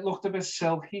 and it looked a bit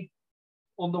silky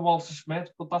under Walter Smith,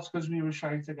 but that's because we were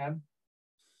shite again.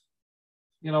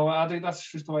 I think that's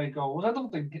just the way it goes. I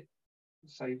don't think,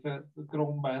 for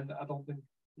grown men, I don't think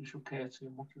we should care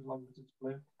too much as long as it's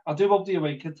blue. I do hope the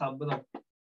away kit's amber though.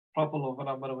 Proper love an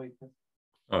amber away kit.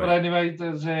 But anyway,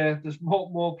 there's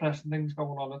more pressing things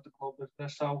going on at the club, isn't there?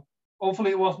 So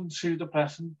hopefully it wasn't too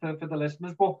depressing for the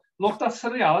listeners. But look, that's the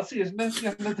reality, isn't it?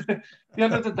 At the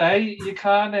end of the day, you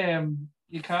can't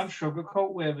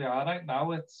sugarcoat where we are right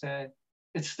now. It's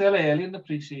still early in the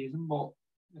pre-season, but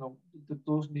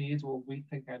those needs, well, we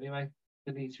think anyway,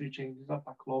 there needs to be changes at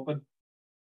that club. And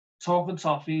talking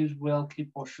Toffees will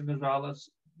keep pushing as well as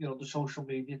the social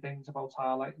media things about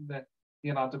highlighting the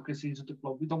inadequacies of the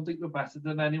club. We don't think we're better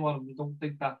than anyone, and we don't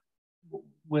think that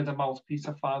we're the mouthpiece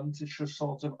of fans. It's just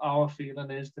sort of our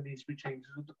feeling is there needs to be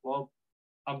changes with the club,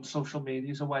 and social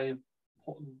media is a way of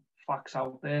putting facts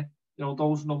out there.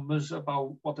 Those numbers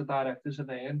about what the directors have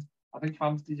earned, I think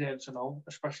fans deserve to know,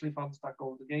 especially fans that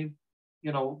go to the game.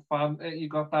 you know, you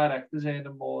got directors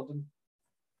earning more than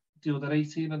the other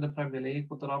 18 in the Premier League,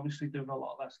 but they're obviously doing a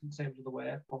lot less in terms of the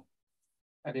work. But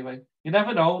anyway, you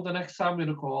never know. The next time we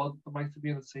record, there might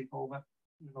be a takeover.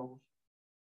 Who knows?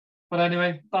 But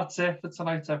anyway, that's it for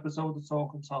tonight's episode of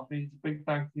Talking Toffees. Big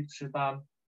thank you to Dan,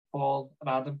 Paul, and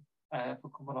Adam for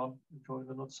coming on and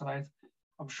joining us tonight.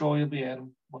 I'm sure you'll be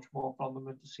hearing much more from them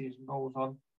as the season goes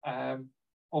on.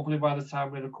 Hopefully, by the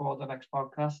time we record the next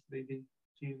podcast, maybe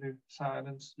see new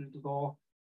signings through the door,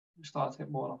 we start to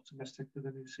get more optimistic for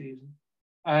the new season.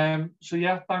 So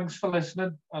yeah, thanks for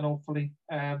listening, and hopefully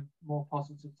more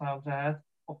positive times ahead.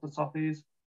 Up the Toffees.